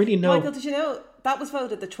well. I don't really know. Michael, did you know that was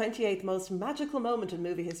voted the 28th most magical moment in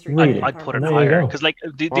movie history? Really? I'd put it higher, because like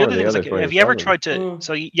the other thing is, like, have you ever tried to?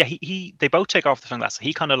 So they both take off the sunglasses.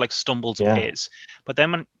 He kind of like stumbles with his, but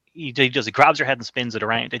then when he grabs her head and spins it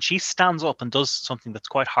around, and she stands up and does something that's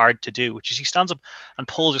quite hard to do, which is she stands up and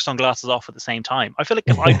pulls her sunglasses off at the same time. I feel like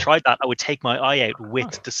if I tried that, I would take my eye out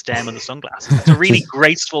with the stem and the sunglasses. It's a really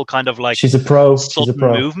graceful kind of like she's a pro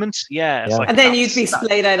movement. Yeah. Like, and then you'd be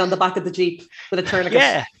splayed out on the back of the Jeep with a tourniquet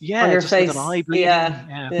on your face. With an eye bleeding.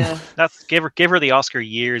 Yeah. That's give her the Oscar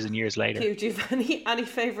years and years later. Do you have any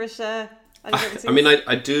favourite? I mean,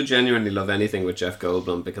 I do genuinely love anything with Jeff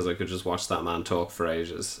Goldblum, because I could just watch that man talk for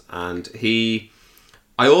ages. And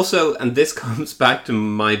and this comes back to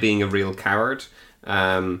my being a real coward,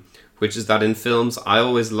 which is that in films, I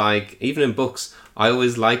always like, even in books, I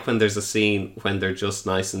always like when there's a scene when they're just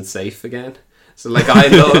nice and safe again. So like,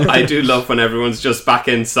 I do love when everyone's just back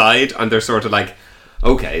inside and they're sort of like,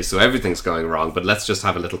 okay, so everything's going wrong, but let's just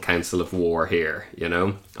have a little council of war here, you know?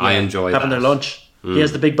 Yeah, I enjoy having their lunch. He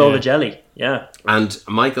has the big bowl of jelly. Yeah. And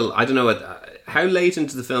Michael, I don't know how late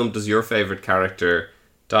into the film does your favourite character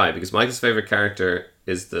die? Because Michael's favourite character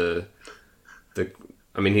is the.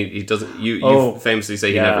 I mean, he doesn't. You famously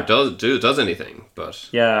say he never does anything, but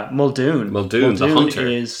Muldoon, the hunter,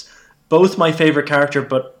 is both my favourite character,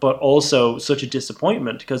 but also such a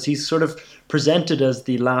disappointment, because he's sort of presented as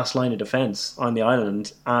the last line of defence on the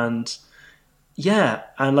island, and. Yeah,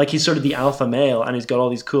 and like he's sort of the alpha male, and he's got all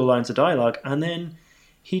these cool lines of dialogue, and then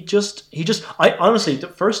I honestly, the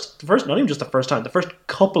first not even just the first time, the first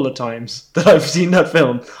couple of times that I've seen that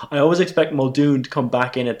film, I always expect Muldoon to come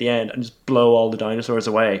back in at the end and just blow all the dinosaurs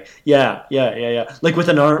away. Yeah. Like with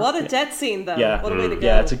an arm. What a death scene, though. Yeah. What a way to go.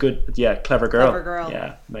 Yeah, it's a good, clever girl.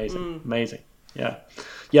 Yeah, amazing.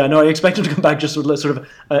 Yeah, no, I expect him to come back just with sort of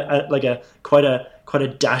quite a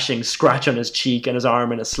dashing scratch on his cheek and his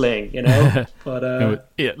arm in a sling, you know. But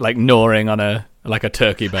like gnawing on a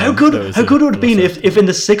turkey bone. How good would it have been if in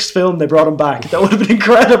the 6th film they brought him back? That would have been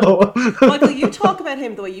incredible. Michael, you talk about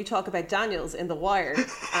him the way you talk about Daniels in The Wire,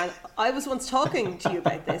 and I was once talking to you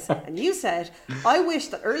about this, and you said, I wish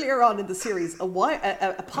that earlier on in the series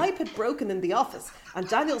a pipe had broken in the office, and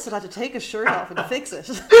Daniels had to take his shirt off and fix it,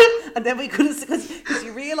 and then we could have, because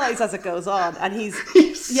you realise as it goes on, and he's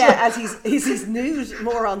nude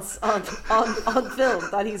more on film,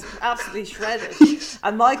 that he's absolutely shredded.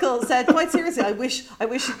 And Michael said, quite seriously, I wish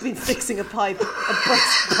you'd been fixing a pipe, a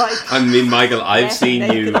burst pipe. I mean, Michael, I've seen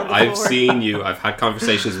you. I've had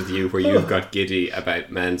conversations with you where you've got giddy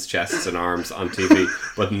about men's chests and arms on TV,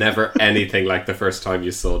 but never anything like the first time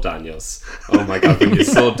you saw Daniels. Oh my God, when you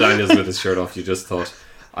saw Daniels with his shirt off, you just thought,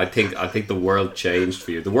 I think the world changed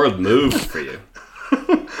for you. The world moved for you.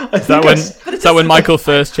 Is that when Michael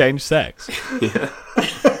first changed sex? Yeah.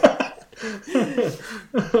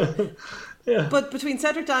 Yeah. But between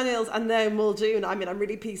Cedric Daniels and now Muldoon, I mean, I'm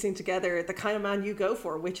really piecing together the kind of man you go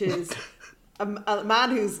for, which is a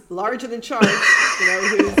man who's large and in charge, you know,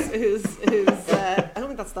 who's I don't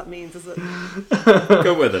think that's what that means, is it?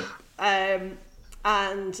 Go with it.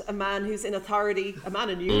 And a man who's in authority, a man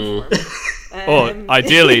in uniform. Or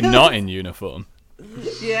ideally not in uniform.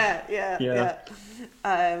 Yeah.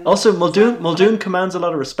 Also, Muldoon commands a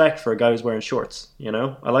lot of respect for a guy who's wearing shorts. You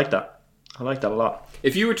know, I like that a lot.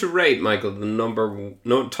 If you were to rate, Michael,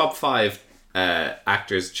 the top 5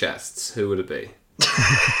 actors' chests, who would it be?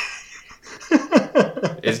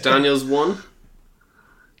 Is Daniels one?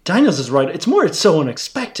 Daniels is right. It's so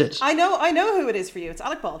unexpected. I know who it is for you. It's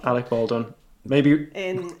Alec Baldwin. Alec Baldwin. Maybe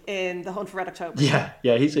in The Hunt for Red October. Yeah.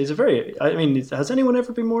 He's a very. I mean, has anyone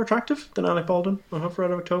ever been more attractive than Alec Baldwin on Hunt for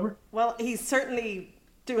Red October? Well, he's certainly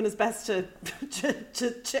doing his best to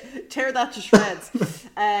tear that to shreds.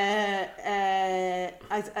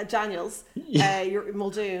 Daniels, you're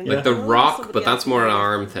Muldoon. Like The Rock, but that's more an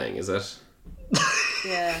arm thing, is it?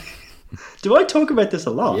 Yeah. Do I talk about this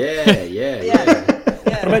a lot? Yeah.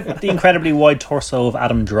 What about the incredibly wide torso of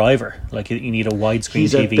Adam Driver? Like, you need a widescreen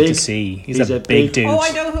TV to see. He's a big dude. Oh,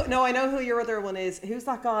 I know who your other one is. Who's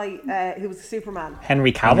that guy who was Superman?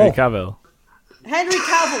 Henry Cavill. Henry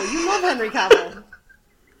Cavill. You love Henry Cavill.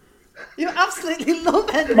 You absolutely love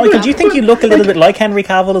Henry Michael, Cavill. do you think you look a little bit like Henry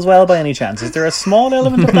Cavill as well, by any chance? Is there a small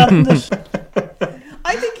element of that in this?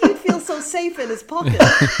 I think you'd feel so safe in his pocket.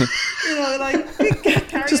 You know, like,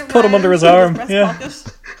 just put him under his arm. Yeah.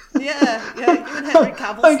 Yeah, you and Henry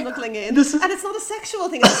Cavill snuggling in. And it's not a sexual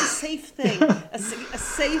thing, it's a safe thing. A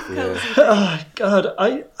safe, cozy thing. Oh, God.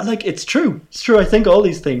 I like, it's true. It's true, I think all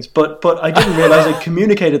these things, but I didn't realise I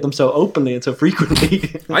communicated them so openly and so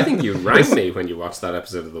frequently. I think you rang me when you watched that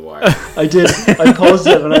episode of The Wire. I did. I paused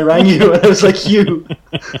it and I rang you and I was like, you.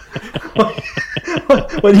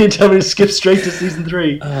 Why didn't you tell me to skip straight to season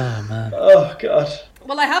 3? Oh, man. Oh, God.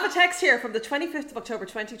 Well, I have a text here from the 25th of October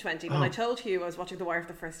 2020 when I told Hugh I was watching The Wire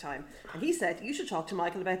for the first time. And he said, you should talk to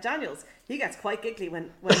Michael about Daniels. He gets quite giggly when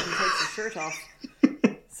he takes his shirt off.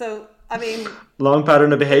 So, I mean... Long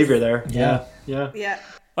pattern of behaviour there. Yeah.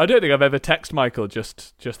 I don't think I've ever texted Michael,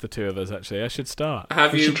 just the two of us, actually. I should start.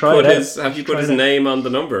 Have you put his name on the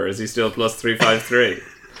number? Is he still plus 353?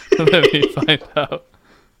 Let me find out.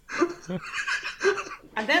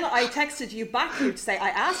 And then I texted you back to say I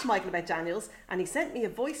asked Michael about Daniels, and he sent me a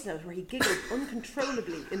voice note where he giggled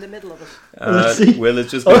uncontrollably in the middle of it. Will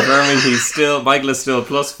is just confirming Michael is still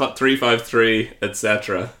plus 353,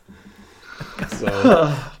 etc.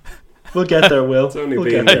 So we'll get there, Will. It's only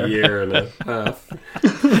been a year and a half.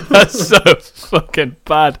 That's so fucking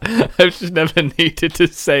bad. I've just never needed to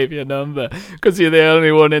save your number because you're the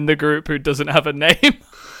only one in the group who doesn't have a name.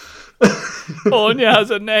 Anya has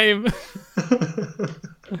a name.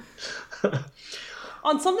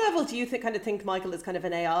 On some level, do you think Michael is kind of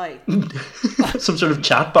an AI? Some sort of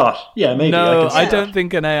chatbot? Yeah, maybe. No, I don't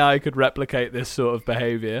think an AI could replicate this sort of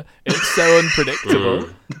behaviour. It's so unpredictable.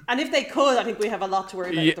 And if they could, I think we have a lot to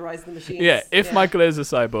worry about with the rise of the machines. Yeah, if Michael is a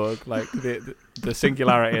cyborg, like the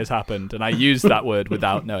singularity has happened, and I use that word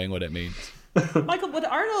without knowing what it means. Michael,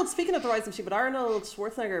 speaking of the rise of the machine, would Arnold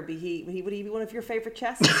Schwarzenegger would he be one of your favourite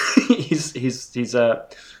chests? he's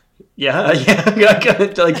yeah.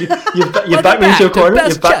 Like you've backed me into a corner.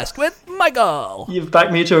 Best chest with Michael. You've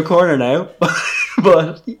backed me into a corner now,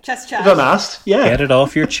 but chest chat. If I'm asked, yeah, get it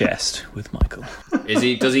off your chest with Michael.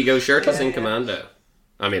 Does he go shirtless in Commando?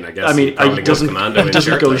 I mean, he probably goes Commando in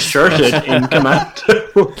doesn't go shirted in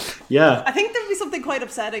Commando. Yeah, I think there'd be something quite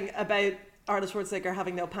upsetting about Arnold Schwarzenegger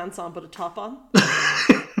having no pants on but a top on.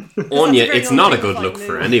 Anya, it's not a good look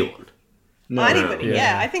for anyone. No, anybody,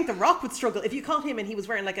 yeah. I think The Rock would struggle if you caught him and he was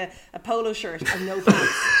wearing like a polo shirt and no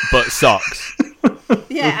pants, but socks.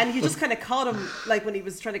 Yeah, and you just kind of caught him like when he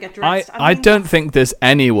was trying to get dressed. I don't think there's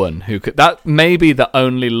anyone who could. That may be the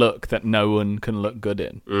only look that no one can look good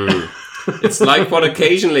in. It's like what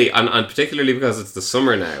occasionally, and particularly because it's the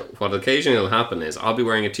summer now, what occasionally will happen is I'll be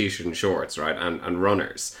wearing a t-shirt and shorts, right, and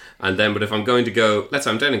runners, and then but if I'm going to go, let's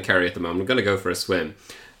say I'm down in Kerry at the moment, I'm going to go for a swim,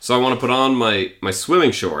 so I want to put on my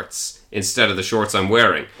swimming shorts instead of the shorts I'm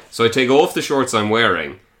wearing. So I take off the shorts I'm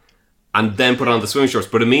wearing and then put on the swimming shorts.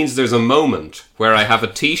 But it means there's a moment where I have a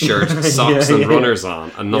t-shirt, socks and runners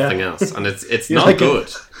on and nothing else. And it's not like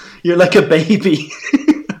good. You're like a baby.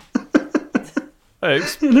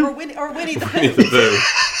 Thanks. Or Winnie the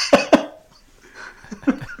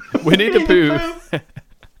Pooh. Winnie the Pooh.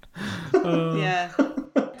 Yeah.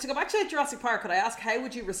 To go back to Jurassic Park, could I ask how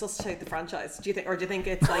would you resuscitate the franchise? Do you think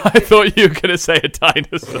it's like? I thought you were going to say a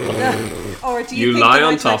dinosaur. Or do you think lie the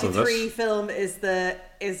on top of 1993 film is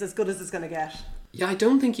as good as it's going to get? Yeah, I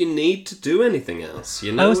don't think you need to do anything else.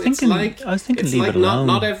 You know, I was thinking leave it alone.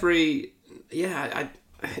 Not every. Yeah,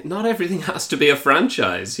 not everything has to be a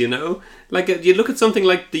franchise, you know? Like, you look at something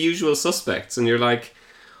like The Usual Suspects and you're like,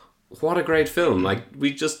 what a great film. Like,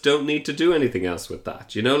 we just don't need to do anything else with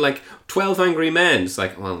that, you know? Like, 12 Angry Men. It's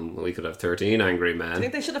like, well, we could have 13 Angry Men. I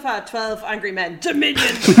think they should have had 12 Angry Men.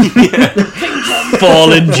 Dominion! Kingdom!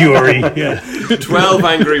 Fallen Jury. Yeah. 12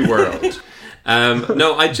 Angry World.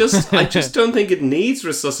 No, I just don't think it needs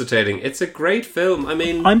resuscitating. It's a great film. I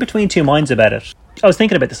mean, I'm between two minds about it. I was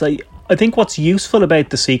thinking about this. I think what's useful about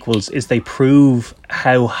the sequels is they prove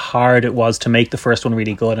how hard it was to make the first one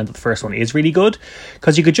really good, and the first one is really good.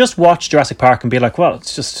 Because you could just watch Jurassic Park and be like, well,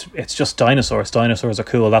 it's just dinosaurs. Dinosaurs are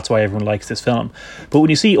cool. That's why everyone likes this film. But when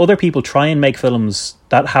you see other people try and make films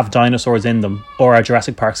that have dinosaurs in them or are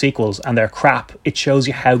Jurassic Park sequels and they're crap, it shows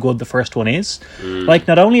you how good the first one is. Like,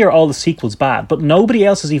 not only are all the sequels bad, but nobody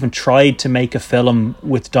else has even tried to make a film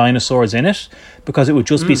with dinosaurs in it, because it would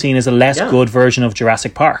just be seen as a less good version of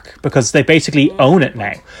Jurassic Park, because they basically own it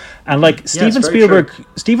now. And like, Steven Spielberg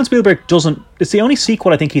doesn't, it's the only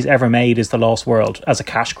sequel I think he's ever made is The Lost World as a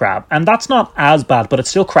cash grab, and that's not as bad, but it's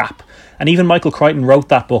still crap. And even Michael Crichton wrote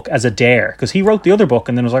that book as a dare, because he wrote the other book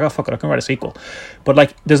and then was like, oh fuck it, I can write a sequel. But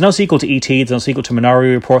like, there's no sequel to E.T., there's no sequel to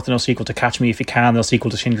Minority Report, there's no sequel to Catch Me If You Can, there's no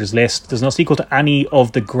sequel to Schindler's List, there's no sequel to any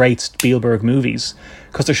of the great Spielberg movies,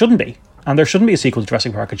 because there shouldn't be. And there shouldn't be a sequel to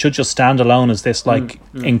Jurassic Park. It should just stand alone as this like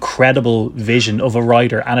incredible vision of a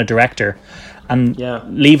writer and a director, and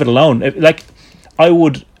leave it alone. I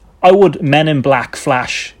would Men in Black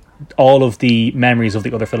flash all of the memories of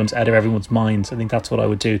the other films out of everyone's minds. I think that's what I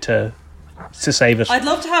would do to save it. I'd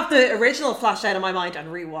love to have the original flashed out of my mind and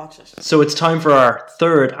rewatch it. So it's time for our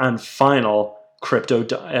third and final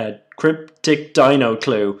cryptic dino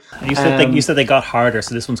clue. You said they got harder,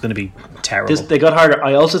 so this one's going to be terrible. They got harder.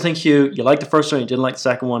 I also think, Hugh, you liked the first one, you didn't like the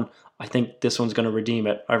second one. I think this one's going to redeem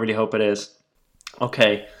it. I really hope it is.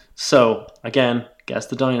 Okay, so again, guess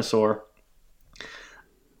the dinosaur.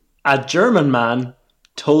 A German man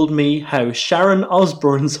told me how Sharon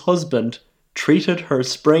Osbourne's husband treated her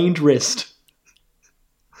sprained wrist.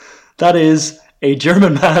 That is, a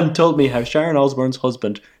German man told me how Sharon Osbourne's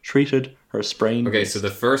husband treated her sprained wrist. Okay, so the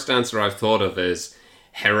first answer I've thought of is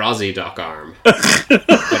Herazi Doc Arm. But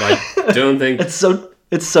I don't think...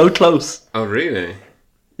 It's so close. Oh, really?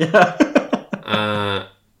 Yeah.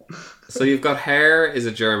 So you've got Herr is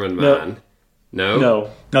a German man. No,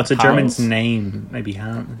 it's a German's name. Maybe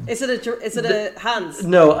Hans. Is it a Hans?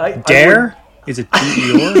 No, Dare? Is it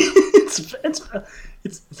D-E-R?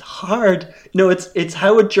 It's hard. No, it's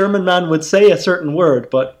how a German man would say a certain word,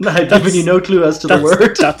 but I've given you no clue as to the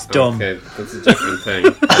word. That's dumb. Okay, that's a different thing.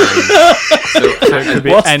 What's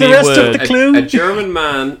the rest of the clue? A German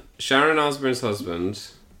man, Sharon Osbourne's husband,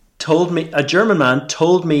 a German man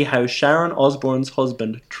told me how Sharon Osbourne's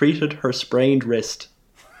husband treated her sprained wrist.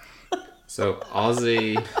 So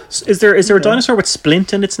Ozzy. Is there a dinosaur with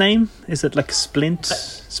splint in its name? Is it like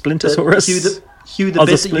Splintosaurus? Hugh, the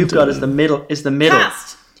bit that you've got is the middle.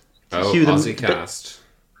 Cast. Oh, Hugh, Ozzy cast.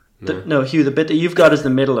 No, Hugh, the bit that you've got is the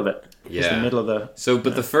middle of it. Yeah. It's the middle of the... So,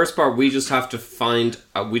 but the first part, we just have to find...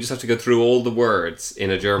 we just have to go through all the words in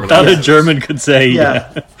a German that a German could say.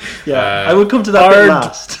 Yeah. I will come to that bit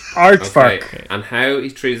last. Okay. And how he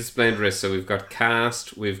treated the sprained wrist. So we've got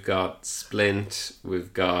cast, we've got splint,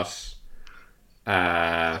 we've got...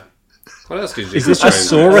 what else could you do? Is this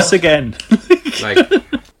just Saurus again? Like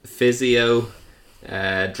physio,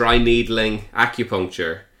 dry needling,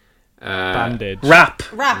 acupuncture, bandage, rap,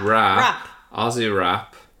 Aussie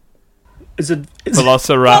rap. Is it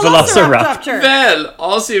Velociraptor? Vel,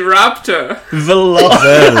 Aussie Raptor.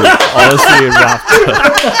 Aussie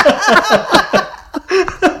Raptor.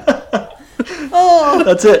 Oh,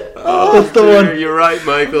 that's it. That's the one. You're right,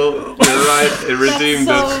 Michael. You're right. It redeemed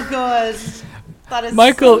so good. That is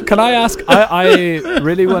Michael, can I ask? I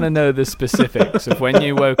really want to know the specifics of when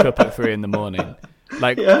you woke up at 3 a.m.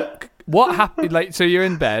 Like, what happened? Like, so you're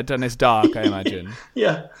in bed and it's dark, I imagine.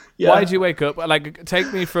 Yeah. Why did you wake up? Like,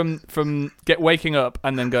 take me from waking up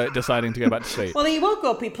and then deciding to go back to sleep. Well, he woke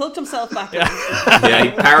up. He plugged himself back in. Yeah,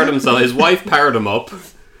 he powered himself. His wife powered him up.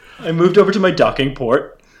 I moved over to my docking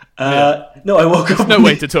port. No, I woke up. There's no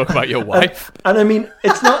way to talk about your wife. And I mean,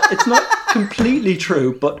 it's not completely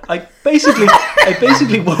true, but I basically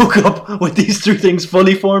woke up with these two things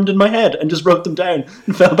fully formed in my head and just wrote them down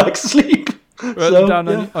and fell back to sleep. Wrote them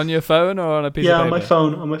down on your phone or on a piece of paper? On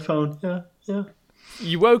my phone. Yeah.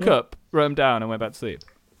 You woke up, wrote them down, and went back to sleep.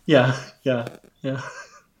 Yeah.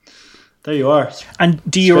 There you are. And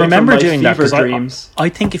do you remember doing that? Because I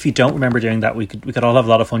think if you don't remember doing that, we could all have a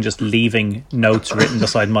lot of fun just leaving notes written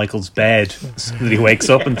beside Michael's bed so that he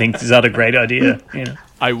wakes up and thinks, is that a great idea? You know.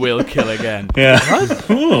 I will kill again. Yeah.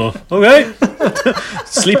 Oh, okay.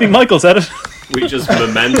 Sleeping Michael said it. We just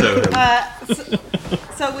memento him.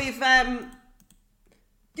 So we've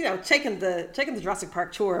taken the Jurassic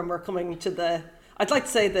Park tour, and we're coming to the, I'd like to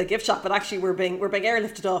say the gift shop, but actually we're being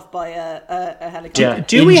airlifted off by a helicopter. Yeah.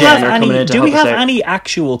 Do we have any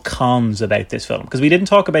actual cons about this film? Because we didn't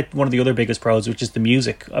talk about one of the other biggest pros, which is the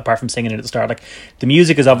music. Apart from singing it at the start, like the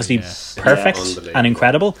music is obviously perfect and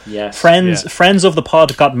incredible. Yes. Friends of the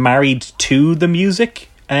pod got married to the music,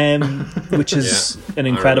 which is an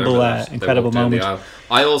incredible moment.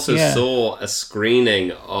 I also saw a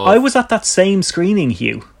screening of. I was at that same screening,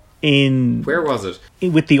 Hugh. Where was it?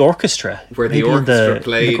 With the orchestra, where the orchestra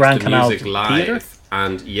played the Grand Canal music live, Theatre?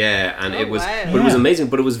 and it was, but it was amazing.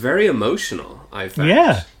 But it was very emotional. I found,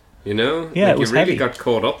 it was you really heavy. got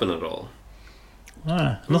caught up in it all.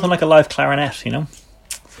 Nothing like a live clarinet,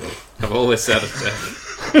 I've always said it.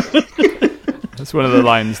 That's one of the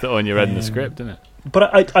lines that Anya read in the script, isn't it?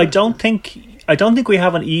 But I don't think we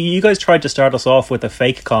have you guys tried to start us off with a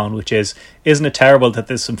fake con, which is, isn't it terrible that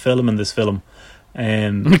there's some film in this film?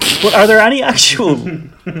 But are there any actual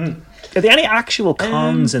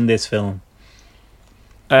cons in this film?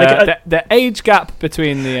 The age gap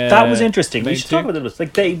between the that was interesting. We should talk about this.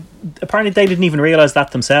 Like they didn't even realize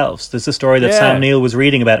that themselves. There's a story that Sam Neill was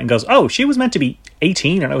reading about and goes, "Oh, she was meant to be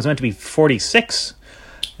 18 and I was meant to be 46."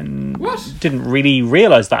 And didn't really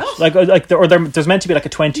realize that. There's meant to be like a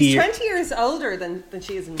 20 He's 20 years older than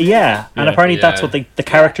she is in the and apparently that's what the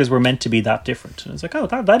characters were meant to be, that different. And it's like,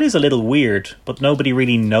 that is a little weird, but nobody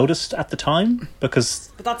really noticed at the time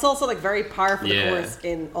because. But that's also like very par for the course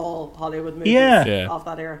in all Hollywood movies of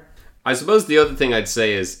that era. I suppose the other thing I'd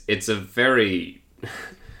say is it's a very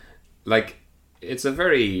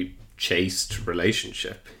chaste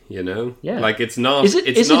relationship, Yeah. Like it's not Is not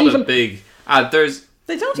it even a big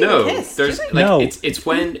They don't even kiss.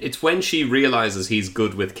 It's when she realizes he's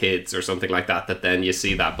good with kids or something like that then you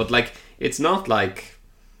see that. But like it's not like,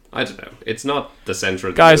 I don't know, it's not the centre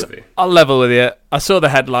of the movie. Guys, I'll level with you. I saw the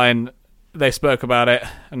headline, they spoke about it,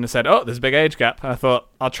 and they said, "Oh, there's a big age gap." I thought,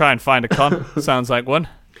 I'll try and find a con. Sounds like one.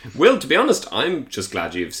 Will, to be honest, I'm just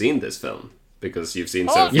glad you've seen this film because you've seen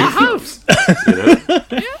so few films.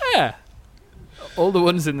 Yeah, all the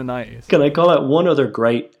ones in the 90s. Can I call out one other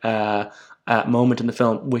great moment in the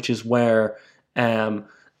film, which is where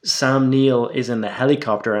Sam Neill is in the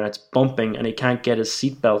helicopter and it's bumping and he can't get his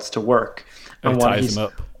seatbelts to work. And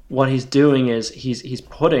what he's doing is he's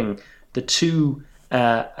putting the two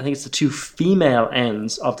I think it's the two female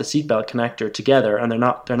ends of the seatbelt connector together, and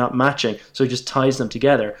they're not matching, so he just ties them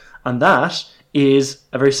together. And that is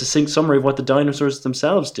a very succinct summary of what the dinosaurs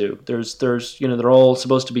themselves do. There's they're all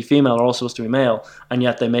supposed to be female, they're all supposed to be male, and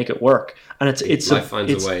yet they make it work. And life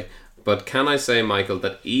finds a way. But can I say, Michael,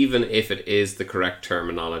 that even if it is the correct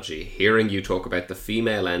terminology, hearing you talk about the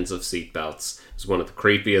female ends of seatbelts is one of the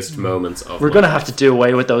creepiest moments of. We're going to have to do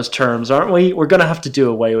away with those terms, aren't we? We're going to have to do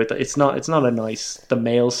away with it. It's not the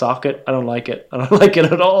male socket. I don't like it. I don't like it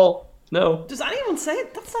at all. No. Does anyone say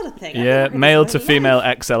it? That's not a thing. Yeah, male to female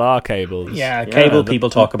XLR cables. Yeah, cable people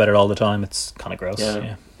talk about it all the time. It's kind of gross.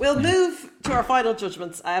 Yeah. We'll move to our final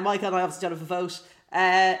judgments. Michael and I obviously don't have a vote.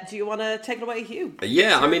 Do you want to take it away, Hugh?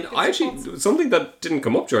 Yeah, I mean, something that didn't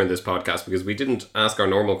come up during this podcast because we didn't ask our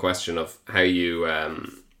normal question of how you, how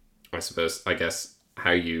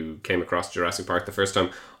you came across Jurassic Park the first time.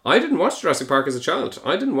 I didn't watch Jurassic Park as a child.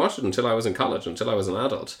 I didn't watch it until I was in college, until I was an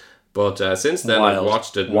adult. But since then, I've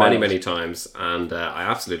watched it many, many times, and I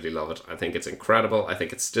absolutely love it. I think it's incredible. I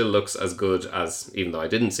think it still looks as good as, even though I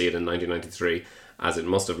didn't see it in 1993, as it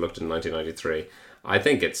must have looked in 1993. I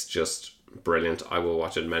think it's just brilliant. I will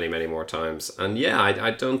watch it many, many more times. And yeah,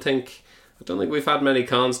 I don't think we've had many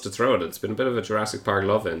cons to throw at it. It's been a bit of a Jurassic Park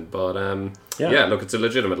love-in, but look, it's a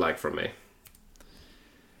legitimate like from me.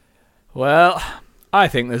 Well, I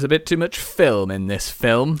think there's a bit too much film in this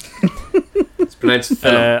film. It's pronounced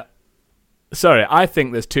film. Sorry, I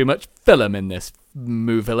think there's too much film in this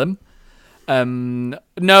movie.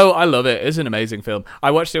 No, I love it. It's an amazing film.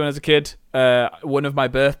 I watched it when I was a kid. One of my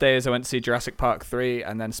birthdays, I went to see Jurassic Park 3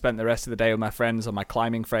 and then spent the rest of the day with my friends on my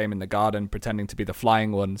climbing frame in the garden pretending to be the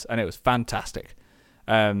flying ones, and it was fantastic.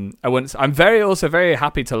 I'm also very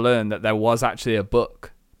happy to learn that there was actually a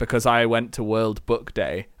book, because I went to World Book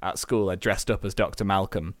Day at school. I dressed up as Dr.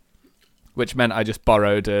 Malcolm, which meant I just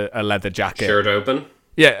borrowed a leather jacket. Shirt open?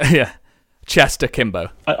 Yeah. Chester Kimbo.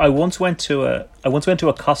 I once went to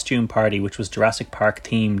a costume party which was Jurassic Park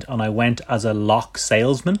themed, and I went as a lock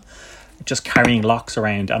salesman. just carrying locks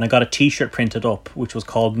around, and I got a t-shirt printed up which was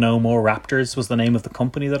called No More Raptors, was the name of the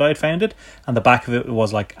company that I'd founded, and the back of it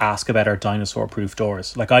was like, ask about our dinosaur proof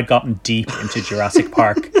doors. Like, I'd gotten deep into Jurassic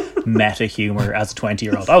Park meta humor as a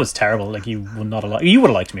 20-year-old. I was terrible. Like, you would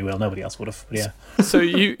have liked me, Will. Nobody else would have. But yeah. So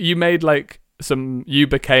you made like you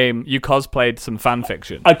cosplayed some fan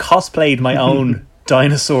fiction. I cosplayed my own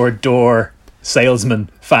dinosaur door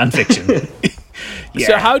salesman fan fiction. Yeah.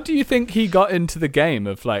 So how do you think he got into the game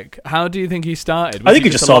of, like, how do you think he started? I think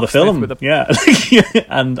he just saw the film,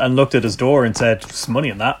 and looked at his door and said, "There's money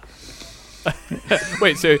in that."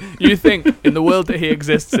 Wait, so you think in the world that he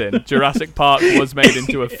exists in, Jurassic Park was made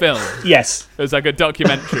into a film? Yes. It was like a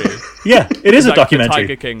documentary. Yeah, it is a like documentary. The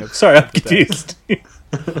Tiger King of Sorry, I'm confused.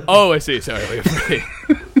 Oh, I see. Sorry.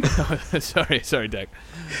 Sorry, Dick.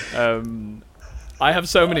 I have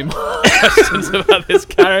so many more questions about this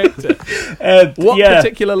character. What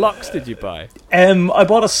particular locks did you buy? I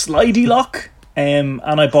bought a slidey lock, and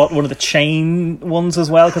I bought one of the chain ones as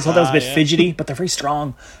well because I thought that was a bit fidgety, but they're very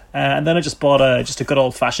strong. And then I just bought a good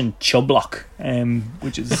old fashioned chub lock,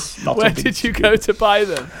 which is not. Where did you go to buy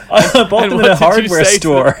them? I bought them in a hardware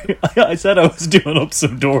store. I said I was doing up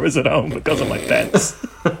some doors at home because of my pets.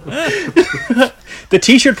 The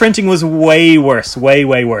t-shirt printing was way worse, way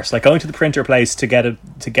worse. Like, going to the printer place to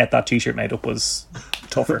get that t-shirt made up was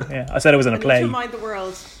tougher. Yeah, I said I was in a play. To remind the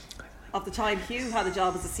world of the time Hugh had a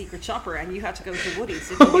job as a secret shopper and you had to go to Woodies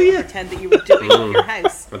to pretend that you were doing up your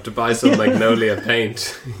house. But to buy some Magnolia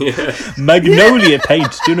paint. Yeah. Magnolia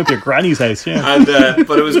paint, doing up your granny's house, yeah. And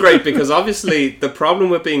but it was great because obviously the problem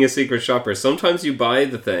with being a secret shopper, sometimes you buy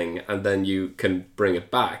the thing and then you can bring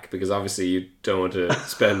it back because obviously you don't want to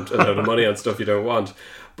spend a load of money on stuff you don't want.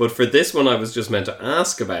 But for this one, I was just meant to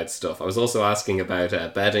ask about stuff. I was also asking about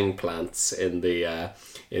bedding plants in the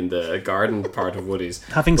garden part of Woody's.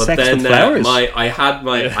 Having sex with flowers. I had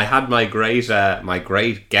my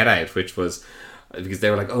great get out, which was because they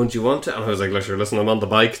were like, "Oh, do you want it?" And I was like, "Listen, I'm on the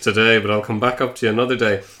bike today, but I'll come back up to you another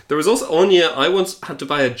day." There was also Anya. I once had to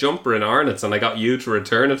buy a jumper in Arnott's, and I got you to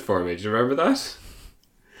return it for me. Do you remember that?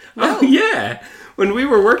 No. Oh yeah. When we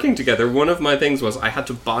were working together, one of my things was I had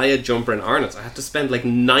to buy a jumper in Arnott's. I had to spend like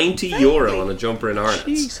 €90 on a jumper in Arnott's.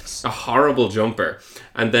 Jesus. A horrible jumper.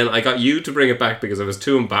 And then I got you to bring it back because I was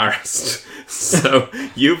too embarrassed. So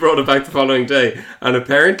you brought it back the following day. And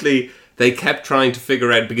apparently they kept trying to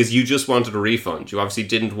figure out, because you just wanted a refund. You obviously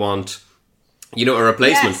didn't want, a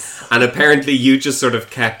replacement. Yes. And apparently you just sort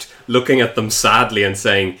of kept looking at them sadly and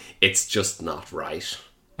saying, "It's just not right."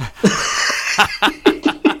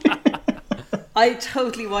 I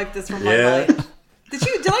totally wiped this from my mind. Did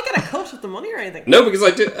I get a cut of the money or anything? No, because I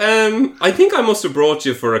did. I think I must have brought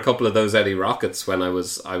you for a couple of those Eddie Rockets when I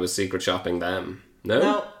was secret shopping them.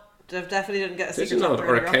 No, definitely didn't get a secret. Did you not? Shop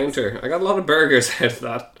Or a counter? I got a lot of burgers out of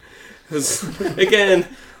that. It was, again,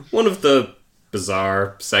 one of the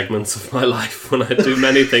bizarre segments of my life when I do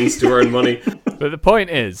many things to earn money. But the point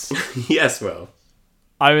is, yes, Will,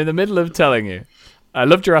 I'm in the middle of telling you, I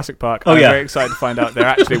love Jurassic Park. I'm very excited to find out there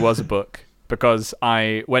actually was a book. Because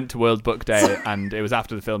I went to World Book Day and it was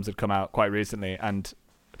after the films had come out quite recently, and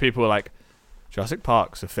people were like, "Jurassic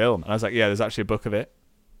Park's a film," and I was like, "Yeah, there's actually a book of it."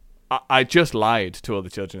 I just lied to all the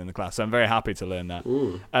children in the class, so I'm very happy to learn that.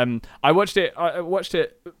 I watched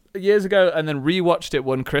it years ago and then rewatched it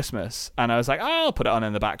one Christmas, and I was like, I'll put it on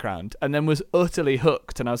in the background, and then was utterly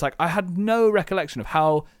hooked. And I was like, I had no recollection of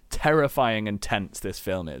how terrifying and tense this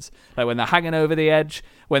film is. Like when they're hanging over the edge,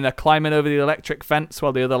 when they're climbing over the electric fence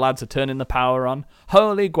while the other lads are turning the power on.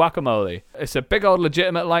 Holy guacamole. It's a big old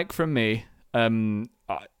legitimate like from me,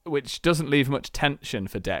 which doesn't leave much tension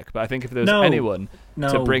for Deck. But I think if there was anyone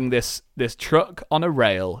to bring this truck on a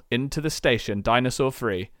rail into the station dinosaur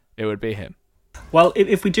free, it would be him. Well,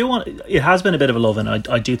 if we do want, it has been a bit of a love, and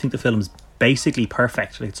I do think the film's basically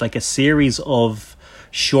perfect. It's like a series of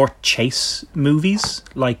short chase movies,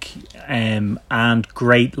 and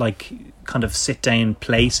great kind of sit down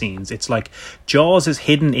play scenes. It's like Jaws is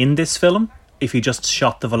hidden in this film if you just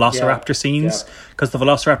shot the velociraptor scenes, because the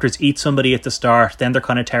velociraptors eat somebody at the start, then they're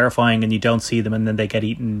kind of terrifying and you don't see them, and then they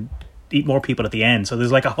eat more people at the end. So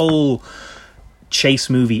there's like a whole chase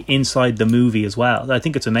movie inside the movie as well. I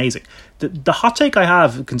think it's amazing. The hot take I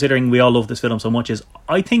have, considering we all love this film so much, is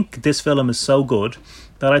I think this film is so good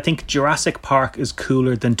that I think Jurassic Park is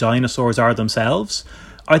cooler than dinosaurs are themselves.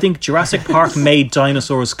 I think Jurassic Park made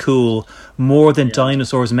dinosaurs cool more than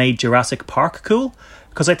dinosaurs made Jurassic Park cool.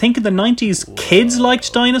 Because I think in the 90s, kids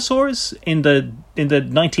liked dinosaurs. In the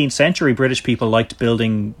 19th century, British people liked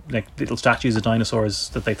building like little statues of dinosaurs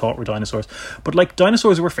that they thought were dinosaurs. But like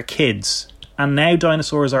dinosaurs were for kids. And now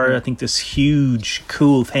dinosaurs are, I think, this huge,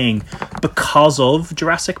 cool thing because of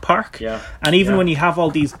Jurassic Park. Yeah. And even when you have all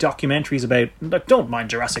these documentaries about, like, don't mind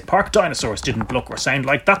Jurassic Park, dinosaurs didn't look or sound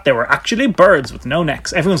like that. They were actually birds with no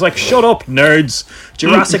necks. Everyone's like, shut up, nerds.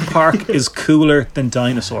 Jurassic Park is cooler than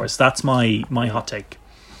dinosaurs. That's my hot take.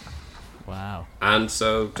 Wow. And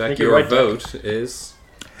so, Jack, your vote is...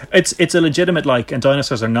 It's a legitimate like, and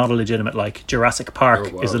dinosaurs are not a legitimate like. Jurassic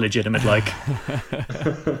Park is a legitimate like.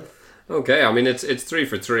 Okay, I mean, it's 3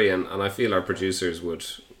 for 3, and I feel our producers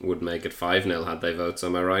would make it 5-0 had they votes.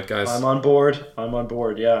 Am I right, guys? I'm on board.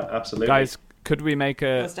 Yeah, absolutely. Guys, could we make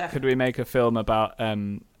a film about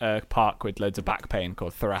a park with loads of back pain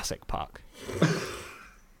called Thoracic Park?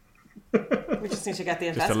 We just need to get the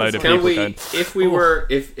investment. Just a load of Can people we, going, if we were,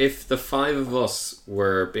 if the 5 of us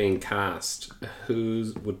were being cast,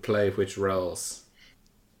 who would play which roles?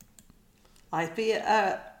 I'd be.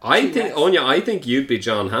 I think you'd be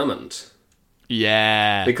John Hammond.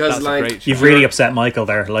 Yeah, because like you've really upset Michael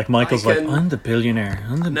there. Like Michael's like, I'm the billionaire.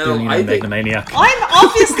 I'm the billionaire megalomaniac. I'm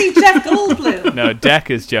obviously Jeff Goldblum. No, Deck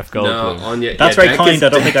is Jeff Goldblum. No, Anya, that's very kind. I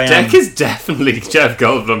don't think I am. Deck is definitely Jeff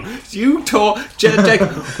Goldblum. You talk, Deck.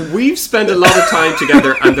 We've spent a lot of time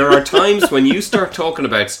together, and there are times when you start talking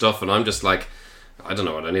about stuff, and I'm just like, I don't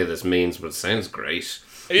know what any of this means, but it sounds great.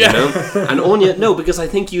 Yeah. You know? And Anya, no, because I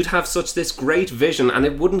think you'd have this great vision, and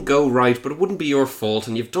it wouldn't go right, but it wouldn't be your fault,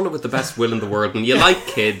 and you've done it with the best will in the world, and you like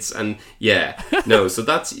kids, and so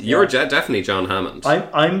that's you're definitely John Hammond.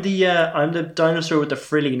 I'm the dinosaur with the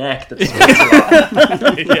frilly neck. That's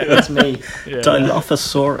me. Yeah.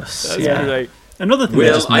 Dilophosaurus. That's great. Another thing.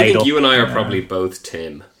 Will, I think you and I are probably both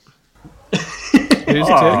Tim. Who's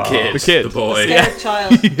the kid? The kid, the boy, the scared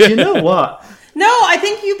child. Do you know what? No, I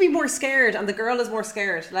think you'd be more scared, and the girl is more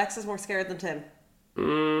scared. Lex is more scared than Tim.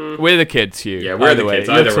 We're the kids, Hugh. Yeah, we're the kids.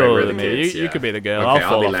 Either way, we're the kids. You could be the girl. Okay,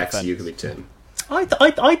 I'll be Lex. You could be Tim. I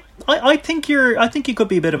think you could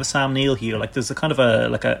be a bit of a Sam Neill here. Like there's a kind of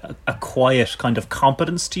a quiet kind of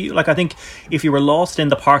competence to you. Like I think if you were lost in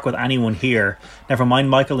the park with anyone here, never mind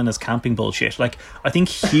Michael and his camping bullshit. Like I think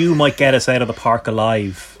Hugh might get us out of the park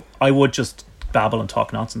alive. I would just babble and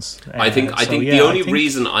talk nonsense. I think the only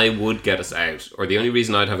reason I would get us out, or the only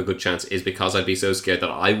reason I'd have a good chance, is because I'd be so scared that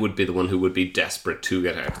I would be the one who would be desperate to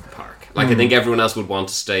get out of the park. Like I think everyone else would want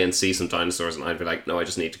to stay and see some dinosaurs, and I'd be like, no, I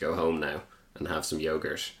just need to go home now and have some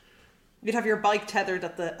yogurt. You'd have your bike tethered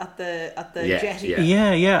at the jetty.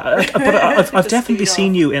 Yeah. But I've definitely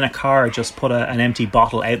seen you in a car just put an empty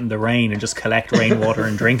bottle out in the rain and just collect rainwater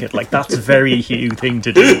and drink it. Like that's a very Hugh thing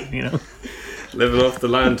to do, you know. Living off the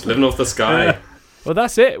land, living off the sky. Well,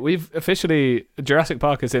 that's it. We've officially Jurassic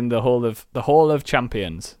Park is in the Hall of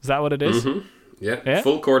Champions. Is that what it is? Mm-hmm. Yeah,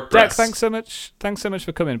 full court press. Jack, thanks so much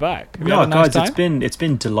for coming back. No, guys, it's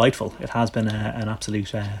been delightful. It has been an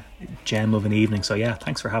absolute gem of an evening. So yeah,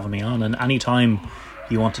 thanks for having me on. And anytime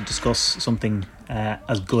you want to discuss something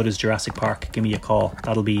as good as Jurassic Park, give me a call.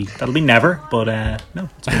 That'll be never, but no,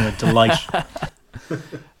 it's been a delight.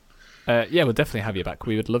 Yeah, we'll definitely have you back.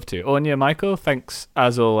 We would love to. Anya, Michael, thanks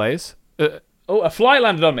as always. A fly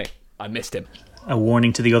landed on me. I missed him. A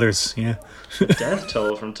warning to the others, yeah. Death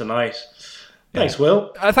toll from tonight. Thanks,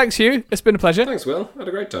 Will. Thanks, Hugh. It's been a pleasure. Thanks, Will. Had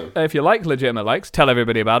a great time. If you like Legitimate Likes, tell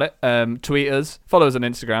everybody about it. Tweet us, follow us on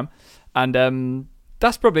Instagram. And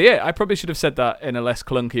that's probably it. I probably should have said that in a less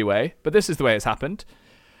clunky way, but this is the way it's happened.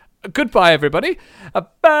 Goodbye, everybody. There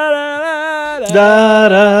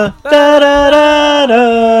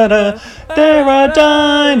are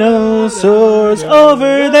dinosaurs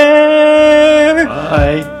over there.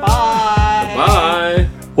 Bye. Bye. Bye.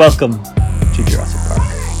 Welcome